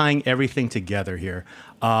 and just tying everything together here,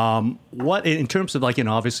 what, in terms of,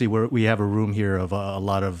 obviously we have a room here of a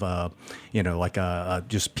lot of,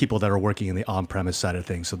 just people that are working in the on-premise side of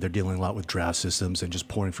things. So they're dealing a lot with draft systems and just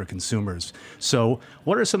pouring for consumers. So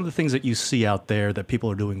what are some of the things that you see out there that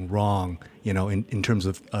people are doing wrong, in terms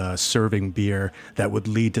of serving beer that would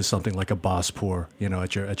lead to something like a BossPour,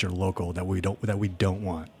 at your local that we don't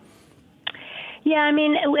want? Yeah, I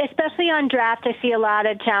mean, especially on draft, I see a lot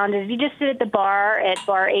of challenges. You just sit at the bar, at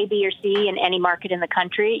bar A, B, or C in any market in the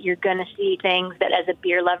country, you're going to see things that as a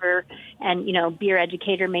beer lover and, beer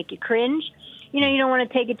educator make you cringe. You don't want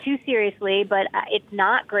to take it too seriously, but it's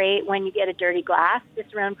not great when you get a dirty glass.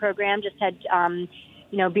 This Round program just had,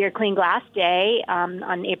 Beer Clean Glass Day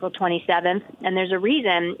on April 27th, and there's a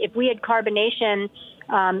reason. If we had carbonation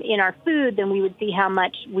in our food, then we would see how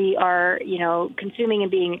much we are, consuming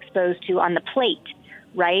and being exposed to on the plate,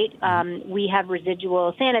 right? We have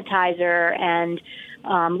residual sanitizer and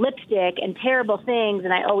lipstick and terrible things,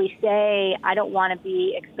 and I always say I don't want to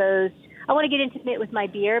be exposed. I want to get intimate with my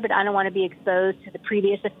beer, but I don't want to be exposed to the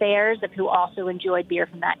previous affairs of who also enjoyed beer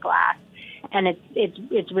from that glass. And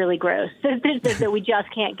it's really gross. So we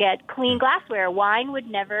just can't get clean glassware. Wine would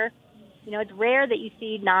never. It's rare that you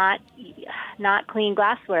see not clean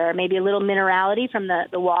glassware. Maybe a little minerality from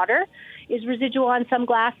the water is residual on some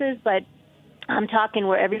glasses, but I'm talking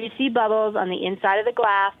wherever you see bubbles on the inside of the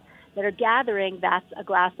glass that are gathering, that's a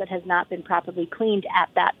glass that has not been properly cleaned at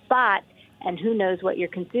that spot, and who knows what you're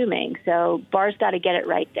consuming. So bars got to get it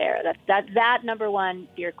right there. That's number one,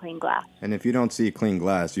 beer clean glass. And if you don't see clean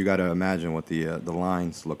glass, you got to imagine what the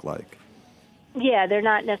lines look like. Yeah, they're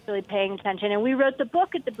not necessarily paying attention. And we wrote the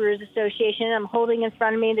book at the Brewers Association. I'm holding in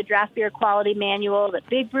front of me the Draft Beer Quality Manual that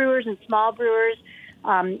big brewers and small brewers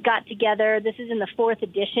got together. This is in the 4th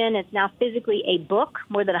edition. It's now physically a book.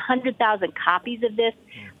 More than 100,000 copies of this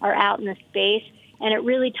are out in the space. And it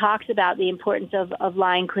really talks about the importance of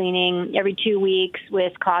line cleaning every 2 weeks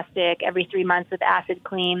with caustic, every 3 months with acid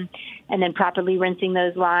clean, and then properly rinsing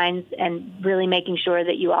those lines and really making sure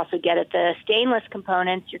that you also get at the stainless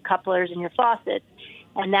components, your couplers and your faucets.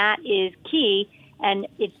 And that is key. And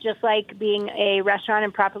it's just like being a restaurant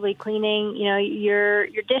and properly cleaning, your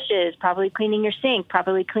dishes, properly cleaning your sink,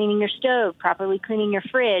 properly cleaning your stove, properly cleaning your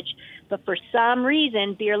fridge. But for some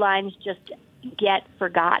reason, beer lines just get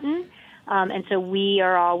forgotten. And so we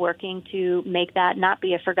are all working to make that not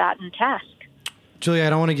be a forgotten task. Julia, I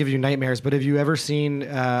don't want to give you nightmares, but have you ever seen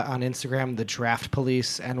on Instagram the Draft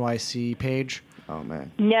Police NYC page? Oh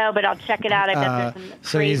man. No, but I'll check it out. I bet there's some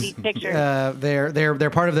crazy pictures. They're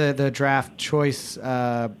part of the draft choice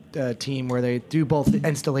team where they do both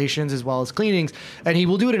installations as well as cleanings, and he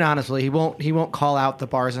will do it anonymously. He won't call out the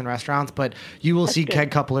bars and restaurants, but you will see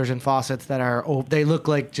keg couplers and faucets that they look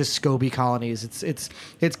like just SCOBY colonies.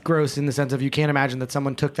 It's gross in the sense of you can't imagine that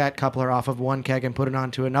someone took that coupler off of one keg and put it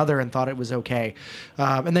onto another and thought it was okay.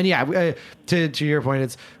 And then to your point,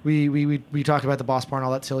 it's we talked about the BossPour and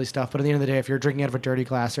all that silly stuff, but at the end of the day, if you're drinking out of a dirty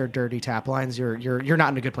glass or dirty tap lines, you're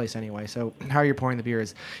not in a good place anyway. So how you're pouring the beer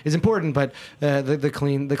is important, but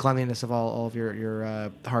the cleanliness of all of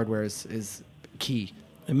your hardware is key.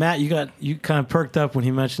 And Matt, you kind of perked up when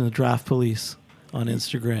he mentioned the draft police on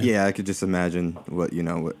Instagram. Yeah, I could just imagine what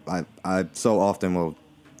I so often will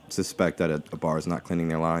suspect that a bar is not cleaning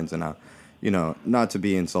their lines, and not to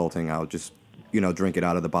be insulting, I'll just drink it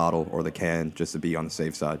out of the bottle or the can just to be on the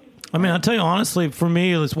safe side. I mean, I'll tell you honestly, for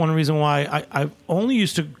me, it's one reason why I only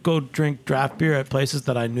used to go drink draft beer at places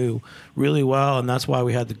that I knew really well, and that's why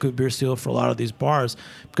we had the good beer seal for a lot of these bars,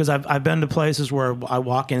 because I've been to places where I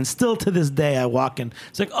walk in, still to this day I walk in,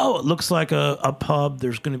 it's like, oh, it looks like a pub,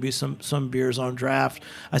 there's going to be some beers on draft.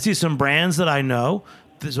 I see some brands that I know,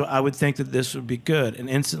 so I would think that this would be good, and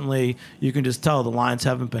instantly you can just tell the lines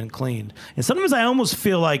haven't been cleaned. And sometimes I almost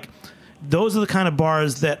feel like those are the kind of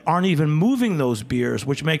bars that aren't even moving those beers,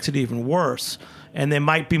 which makes it even worse. And they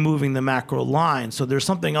might be moving the macro line. So there's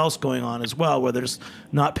something else going on as well where they're just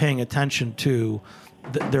not paying attention to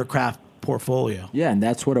their craft portfolio. Yeah, and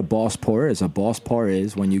that's what a BossPour is. A BossPour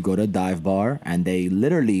is when you go to a dive bar and they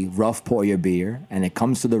literally rough pour your beer and it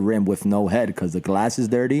comes to the rim with no head because the glass is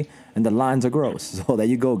dirty and the lines are gross. So there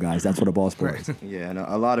you go, guys. That's what a BossPour is. Yeah, and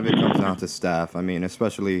a lot of it comes down to staff. I mean,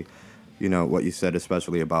 especially what you said,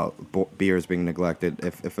 especially about beers being neglected.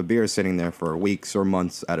 If a beer is sitting there for weeks or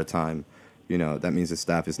months at a time, that means the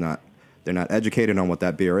staff they're not educated on what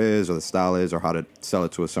that beer is or the style is or how to sell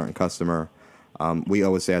it to a certain customer. We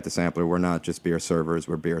always say at the sampler, we're not just beer servers,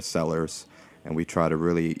 we're beer sellers. And we try to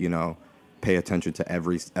really, pay attention to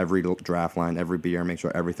every draft line, every beer, make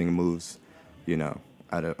sure everything moves,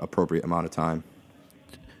 at an appropriate amount of time.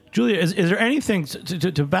 Julia, is there anything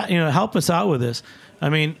to help us out with this? I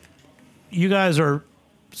mean, you guys are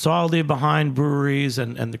solidly behind breweries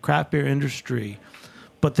and the craft beer industry,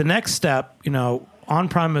 but the next step, on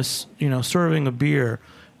premise, serving a beer,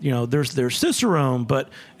 there's Cicerone, but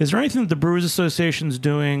is there anything that the Brewers Association is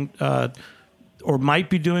doing or might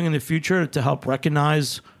be doing in the future to help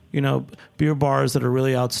recognize, beer bars that are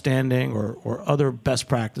really outstanding or other best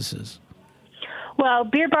practices? Well,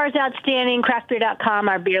 Beer Bars Outstanding, craftbeer.com,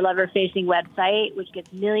 our beer lover-facing website, which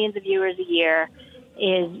gets millions of viewers a year,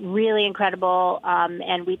 is really incredible,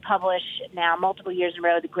 and we publish now multiple years in a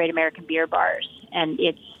row the Great American Beer Bars, and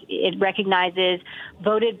it recognizes,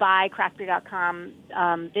 voted by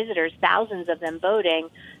craftbeer.com visitors, thousands of them voting,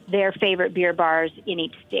 their favorite beer bars in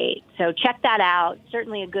each state. So check that out,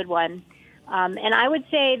 certainly a good one. And I would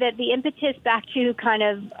say that the impetus back to kind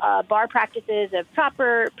of bar practices of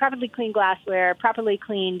properly cleaned glassware, properly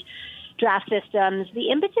cleaned draft systems,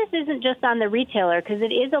 the impetus isn't just on the retailer because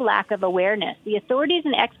it is a lack of awareness. The authorities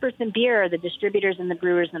and experts in beer are the distributors and the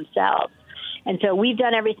brewers themselves. And so we've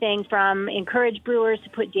done everything from encourage brewers to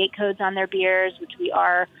put date codes on their beers, which we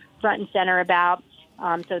are front and center about.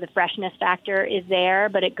 So the freshness factor is there,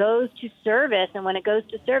 but it goes to service. And when it goes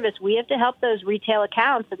to service, we have to help those retail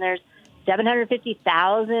accounts. And there's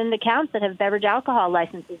 750,000 accounts that have beverage alcohol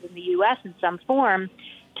licenses in the U.S. in some form,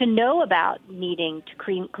 to know about needing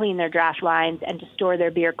to clean their draft lines and to store their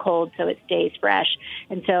beer cold so it stays fresh.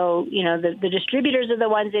 And so, the distributors are the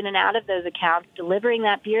ones in and out of those accounts delivering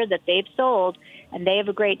that beer that they've sold, and they have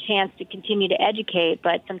a great chance to continue to educate,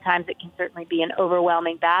 but sometimes it can certainly be an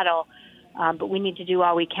overwhelming battle. But we need to do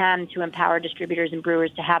all we can to empower distributors and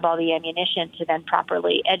brewers to have all the ammunition to then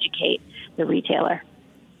properly educate the retailer.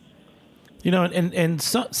 In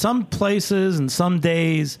some places and some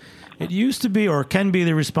days, it used to be or can be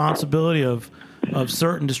the responsibility of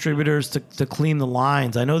certain distributors to clean the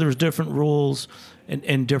lines. I know there's different rules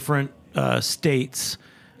in different states.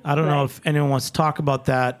 I don't know if anyone wants to talk about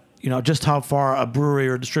that, just how far a brewery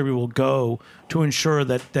or distributor will go to ensure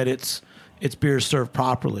that its beer is served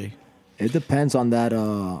properly. It depends on that.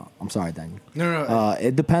 I'm sorry, Daniel. No.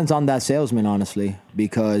 It depends on that salesman, honestly,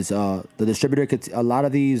 because the distributor a lot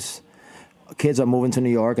of these kids are moving to New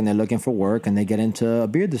York and they're looking for work and they get into a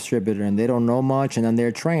beer distributor and they don't know much and then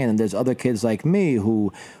they're trained, and there's other kids like me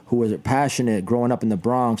who who was passionate growing up in the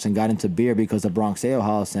Bronx and got into beer because of Bronx Ale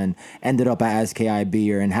House and ended up at SKI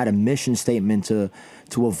Beer and had a mission statement to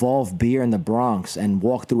evolve beer in the Bronx and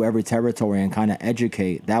walk through every territory and kind of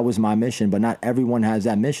educate. That was my mission, but not everyone has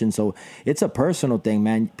that mission. So it's a personal thing,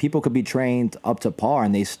 man. People could be trained up to par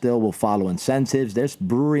and they still will follow incentives. There's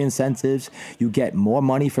brewery incentives. You get more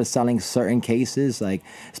money for selling certain cases, like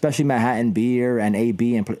especially Manhattan Beer and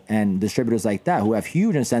AB and distributors like that who have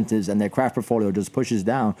huge incentives and their craft portfolio just pushes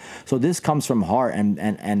down. So this comes from heart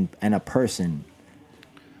and a person.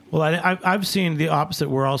 Well, I've seen the opposite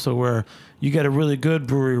where you get a really good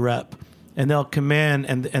brewery rep, and they'll come in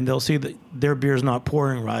and they'll see that their beer's not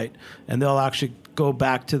pouring right, and they'll actually go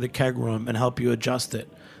back to the keg room and help you adjust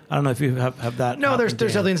it. I don't know if you have that. No, there's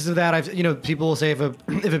definitely instances of that. People will say if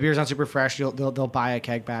a beer's not super fresh, they'll buy a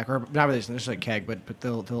keg back, or not really necessarily a keg, but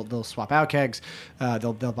they'll swap out kegs.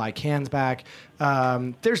 They'll buy cans back.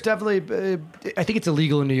 There's definitely, I think it's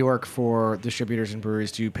illegal in New York for distributors and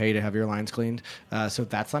breweries to pay to have your lines cleaned. So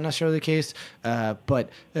that's not necessarily the case. But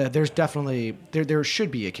there's definitely there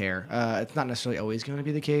should be a care. It's not necessarily always going to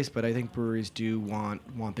be the case, but I think breweries do want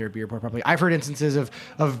their beer poured properly. I've heard instances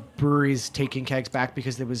of breweries taking kegs back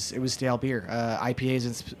because it was stale beer, IPAs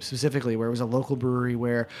and specifically, where it was a local brewery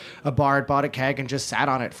where a bar had bought a keg and just sat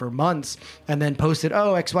on it for months and then posted,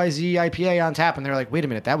 XYZ IPA on tap, and they're like, wait a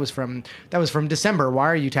minute, that was from December. Why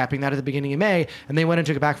are you tapping that at the beginning of May? And they went and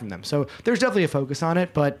took it back from them. So there's definitely a focus on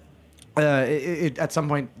it, but at some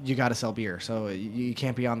point you got to sell beer. So you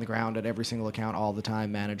can't be on the ground at every single account all the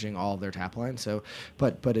time managing all of their tap lines. So,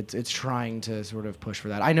 but it's trying to sort of push for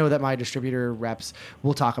that. I know that my distributor reps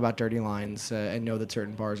will talk about dirty lines and know that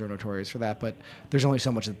certain bars are notorious for that, but there's only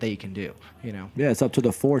so much that they can do, Yeah, it's up to the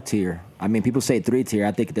 4-tier. I mean, people say 3-tier.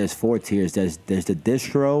 I think there's 4 tiers. There's the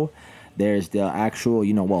distro. There's the actual,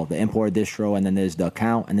 the import distro, and then there's the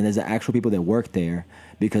account, and then there's the actual people that work there,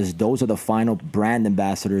 because those are the final brand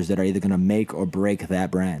ambassadors that are either going to make or break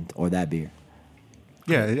that brand or that beer.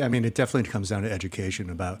 Yeah, I mean, it definitely comes down to education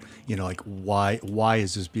about, why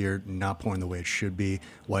is this beer not pouring the way it should be?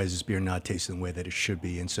 Why is this beer not tasting the way that it should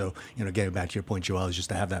be? And so, getting back to your point, Joel, is just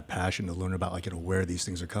to have that passion to learn about, where these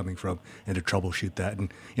things are coming from and to troubleshoot that.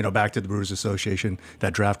 And, back to the Brewers Association,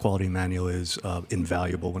 that draft quality manual is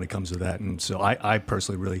invaluable when it comes to that. And so I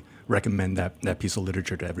personally really recommend that piece of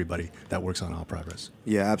literature to everybody that works on All Progress.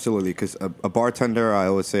 Yeah, absolutely. Because a bartender, I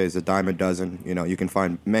always say, is a dime a dozen. You can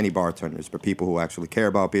find many bartenders, but people who actually care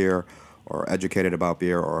about beer or are educated about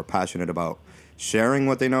beer or are passionate about sharing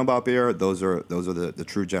what they know about beer, those are the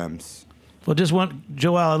true gems. Well,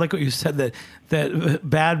 Joel, I like what you said, that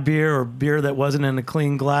bad beer or beer that wasn't in a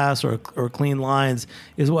clean glass or clean lines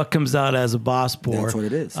is what comes out as a BossPour. That's what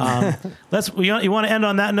it is. You want to end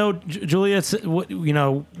on that note, Julia? What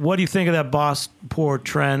do you think of that BossPour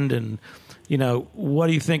trend, and what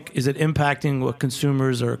do you think, is it impacting what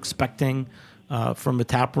consumers are expecting from a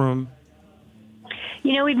tap room?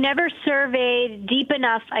 We've never surveyed deep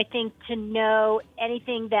enough, I think, to know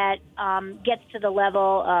anything that gets to the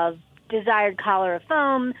level of desired color of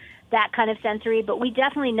foam, that kind of sensory. But we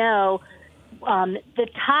definitely know the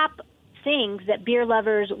top things that beer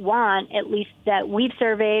lovers want, at least that we've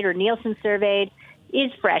surveyed or Nielsen surveyed,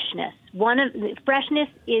 is freshness. Freshness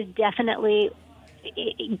is definitely,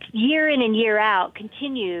 year in and year out,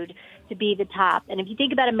 continued to be the top. And if you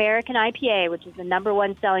think about American IPA, which is the number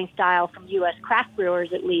one selling style from U.S. craft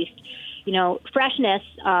brewers, at least, freshness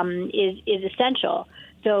is essential.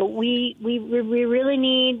 So we really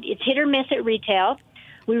need, it's hit or miss at retail.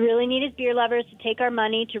 We really need, as beer lovers, to take our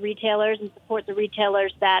money to retailers and support the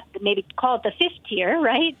retailers that maybe call it the 5th tier,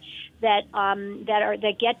 right? That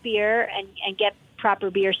get beer and get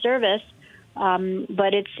proper beer service.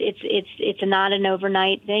 But it's not an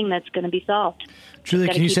overnight thing that's going to be solved.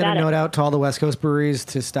 Julia, can you send a note out to all the West Coast breweries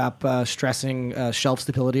to stop stressing shelf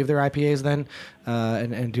stability of their IPAs then,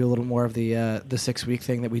 and do a little more of the 6-week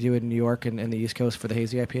thing that we do in New York and the East Coast for the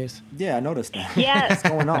hazy IPAs? Yeah, I noticed that. Yeah. What's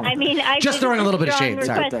going on? I mean, just throwing a little bit of shade.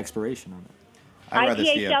 Sorry, the expiration on it.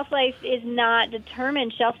 IPA shelf life is not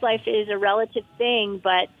determined. Shelf life is a relative thing,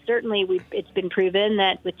 but certainly it's been proven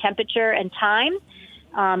that with temperature and time,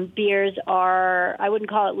 beers are, I wouldn't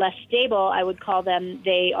call it less stable. I would call them,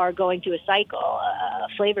 they are going through a cycle, a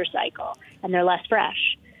flavor cycle, and they're less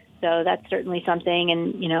fresh. So that's certainly something.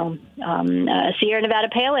 And, Sierra Nevada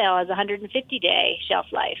Pale Ale has a 150-day shelf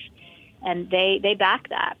life, and they back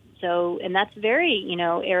that. So, and that's very,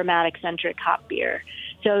 aromatic-centric hop beer.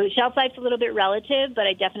 So shelf life's a little bit relative, but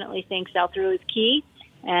I definitely think sell-through is key.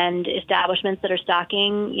 And establishments that are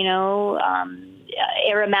stocking,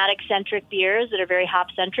 aromatic-centric beers that are very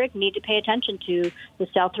hop-centric need to pay attention to the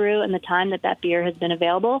sell-through and the time that beer has been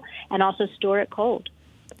available, and also store it cold.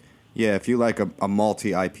 Yeah, if you like a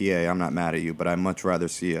malty IPA, I'm not mad at you, but I'd much rather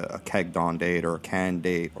see a kegged on date or a canned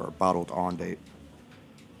date or a bottled on date.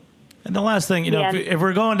 And the last thing, Yeah. if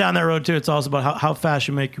we're going down that road too, it's also about how fast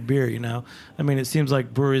you make your beer. I mean, it seems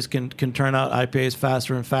like breweries can turn out IPAs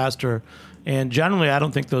faster and faster, and generally, I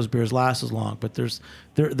don't think those beers last as long. But there's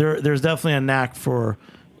definitely a knack for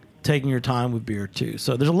taking your time with beer too.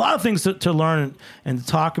 So there's a lot of things to learn and to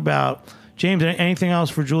talk about. James, anything else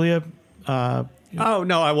for Julia? Oh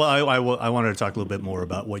no, I wanted to talk a little bit more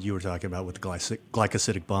about what you were talking about with the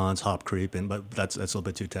glycosidic bonds, hop creep, but that's a little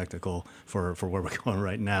bit too technical for where we're going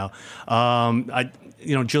right now.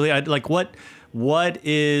 Julia, what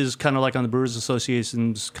is kind of like on the Brewers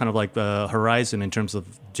Association's kind of like the horizon in terms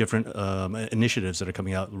of different initiatives that are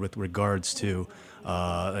coming out with regards to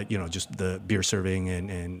just the beer serving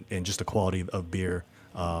and just the quality of beer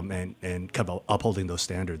and kind of upholding those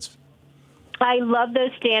standards. I love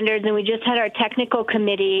those standards, and we just had our technical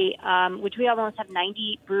committee, which we almost have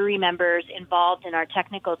 90 brewery members involved in our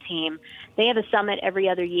technical team. They have a summit every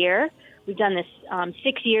other year. We've done this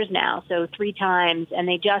 6 years now, so 3 times, and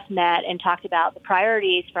they just met and talked about the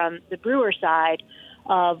priorities from the brewer side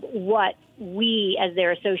of what we as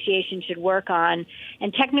their association should work on.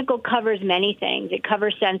 And technical covers many things. It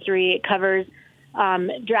covers sensory, it covers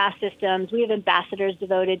draft systems. We have ambassadors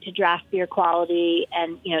devoted to draft beer quality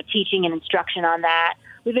and, teaching and instruction on that.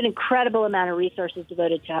 We have an incredible amount of resources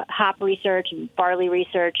devoted to hop research and barley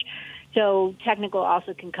research. So technical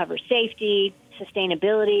also can cover safety,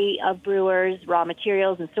 sustainability of brewers, raw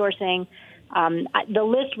materials and sourcing. The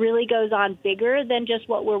list really goes on bigger than just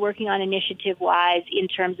what we're working on initiative-wise in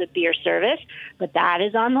terms of beer service, but that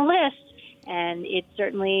is on the list. And it's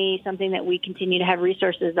certainly something that we continue to have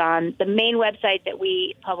resources on. The main website that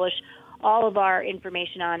we publish all of our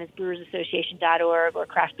information on is brewersassociation.org or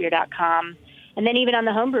craftbeer.com. And then even on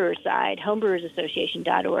the homebrewers side,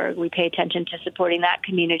 homebrewersassociation.org, we pay attention to supporting that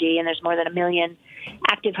community. And there's more than 1 million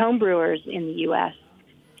active homebrewers in the U.S.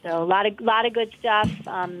 So a lot of good stuff.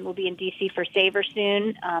 We'll be in D.C. for Savor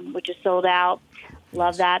soon, which is sold out.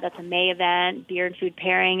 Love that. That's a May event. Beer and food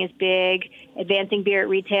pairing is big. Advancing beer at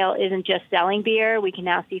retail isn't just selling beer. We can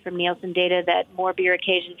now see from Nielsen data that more beer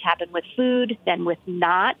occasions happen with food than with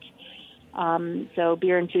not. So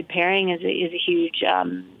beer and food pairing is a huge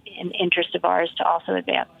interest of ours to also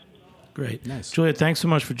advance. Great. Nice. Julia, thanks so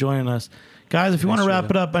much for joining us. Guys, if you want to wrap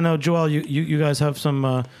it up, I know, Joel, you guys have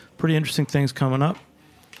some pretty interesting things coming up.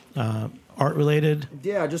 Art related?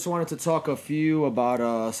 Yeah, I just wanted to talk a few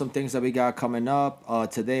about some things that we got coming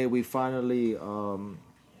up. Today we finally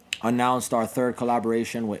announced our 3rd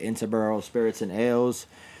collaboration with Interborough Spirits and Ales,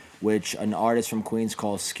 which an artist from Queens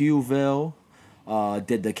called Skewville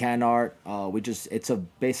did the can art. It's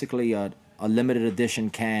basically a limited edition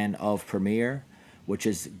can of Premier, which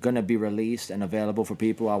is going to be released and available for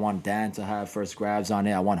people. I want Dan to have first grabs on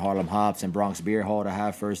it. I want Harlem Hops and Bronx Beer Hall to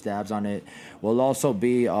have first dabs on it. We'll also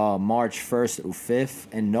be March 1st through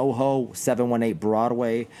 5th in NoHo, 718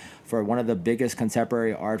 Broadway, for one of the biggest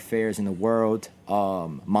contemporary art fairs in the world,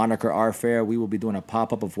 Moniker Art Fair. We will be doing a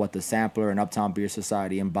pop-up of what the Sampler and Uptown Beer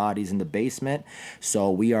Society embodies in the basement.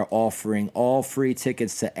 So we are offering all free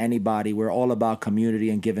tickets to anybody. We're all about community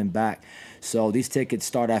and giving back. So these tickets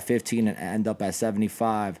start at $15 and end up at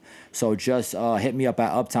 $75. So just hit me up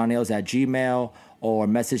at uptownales@gmail.com or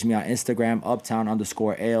message me on Instagram,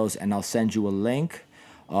 uptown_ales, and I'll send you a link.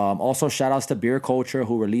 Also, shout outs to Beer Culture,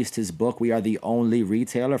 who released his book. We are the only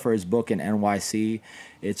retailer for his book in NYC.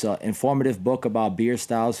 It's an informative book about beer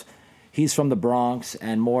styles. He's from the Bronx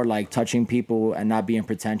and more like touching people and not being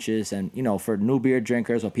pretentious. And, for new beer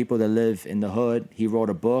drinkers or people that live in the hood, he wrote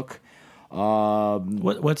a book.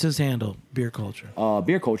 What's his handle? Beer Culture.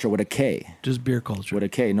 Beer Culture with a K. Just Beer Culture. With a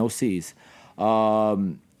K, no C's.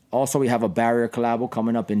 Also, we have a Barrier collabo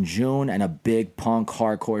coming up in June and a big punk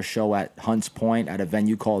hardcore show at Hunts Point at a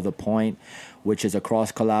venue called The Point, which is a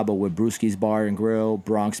cross collabo with Brewski's Bar and Grill,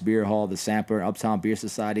 Bronx Beer Hall, the Sampler, and Uptown Beer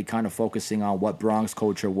Society, kind of focusing on what Bronx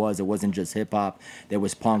culture was. It wasn't just hip hop. There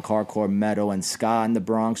was punk, hardcore, metal, and ska in the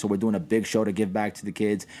Bronx. So we're doing a big show to give back to the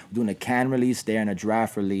kids. We're doing a can release there and a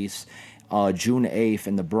draft release June 8th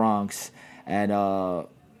in the Bronx. And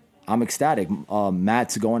I'm ecstatic.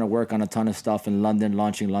 Matt's going to work on a ton of stuff in London,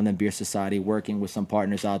 launching London Beer Society, working with some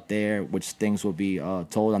partners out there, which things will be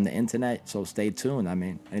told on the internet. So stay tuned. I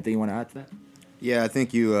mean, anything you want to add to that? Yeah, I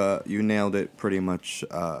think you nailed it pretty much.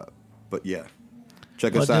 But yeah,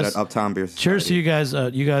 check us out at Uptown Beer Society. Cheers to you guys.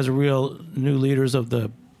 You guys are real new leaders of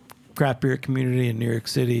the craft beer community in New York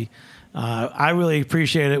City. I really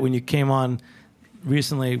appreciate it when you came on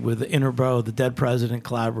recently with the Interborough, the Dead President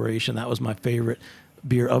collaboration. That was my favorite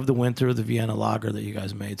beer of the winter, the Vienna Lager that you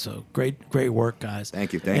guys made. So great work, guys.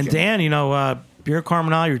 Thank you. And Dan, Beer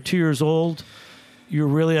Carmenal, you're 2 years old. You're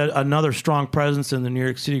really another strong presence in the New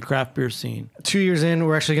York City craft beer scene. 2 years in,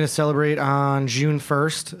 we're actually going to celebrate on June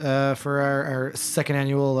 1st for our second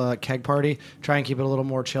annual keg party. Try and keep it a little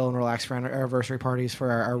more chill and relaxed for our anniversary parties for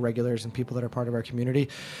our regulars and people that are part of our community.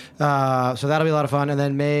 So that'll be a lot of fun. And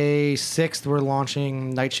then May 6th, we're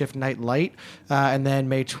launching Night Shift Night Light. And then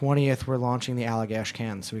May 20th, we're launching the Allagash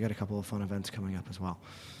Can. So we got a couple of fun events coming up as well.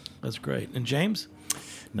 That's great. And James?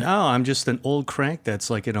 No, I'm just an old crank that's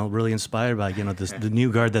really inspired by the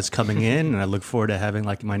new guard that's coming in, and I look forward to having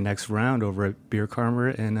my next round over at Beer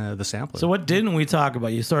Karma and the Sampler. So what didn't we talk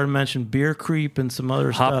about? You started mentioning beer creep and some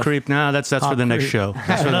other stuff. Hop creep? No, that's for the next show.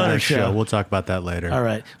 That's for the next show. We'll talk about that later. All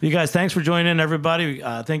right, you guys. Thanks for joining in, everybody.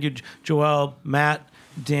 Thank you, Joel, Matt,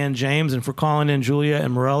 Dan, James, and for calling in Julia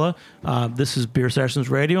and Morella. This is Beer Sessions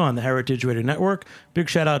Radio on the Heritage Radio Network. Big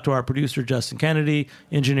shout out to our producer, Justin Kennedy,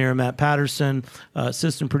 engineer Matt Patterson,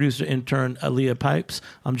 assistant producer, intern Aaliyah Pipes.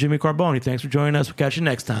 I'm Jimmy Carboni. Thanks for joining us. We'll catch you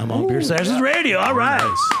next time on Beer Sessions Radio. All right.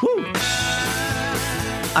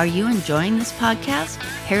 Nice. Are you enjoying this podcast?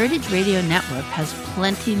 Heritage Radio Network has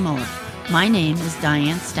plenty more. My name is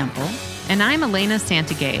Diane Stemple. And I'm Elena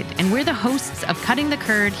Santagade, and we're the hosts of Cutting the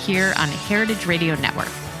Curd here on Heritage Radio Network.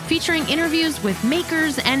 Featuring interviews with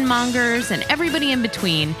makers and mongers and everybody in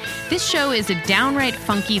between, this show is a downright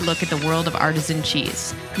funky look at the world of artisan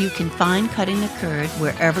cheese. You can find Cutting the Curd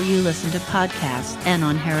wherever you listen to podcasts and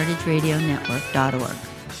on heritageradionetwork.org.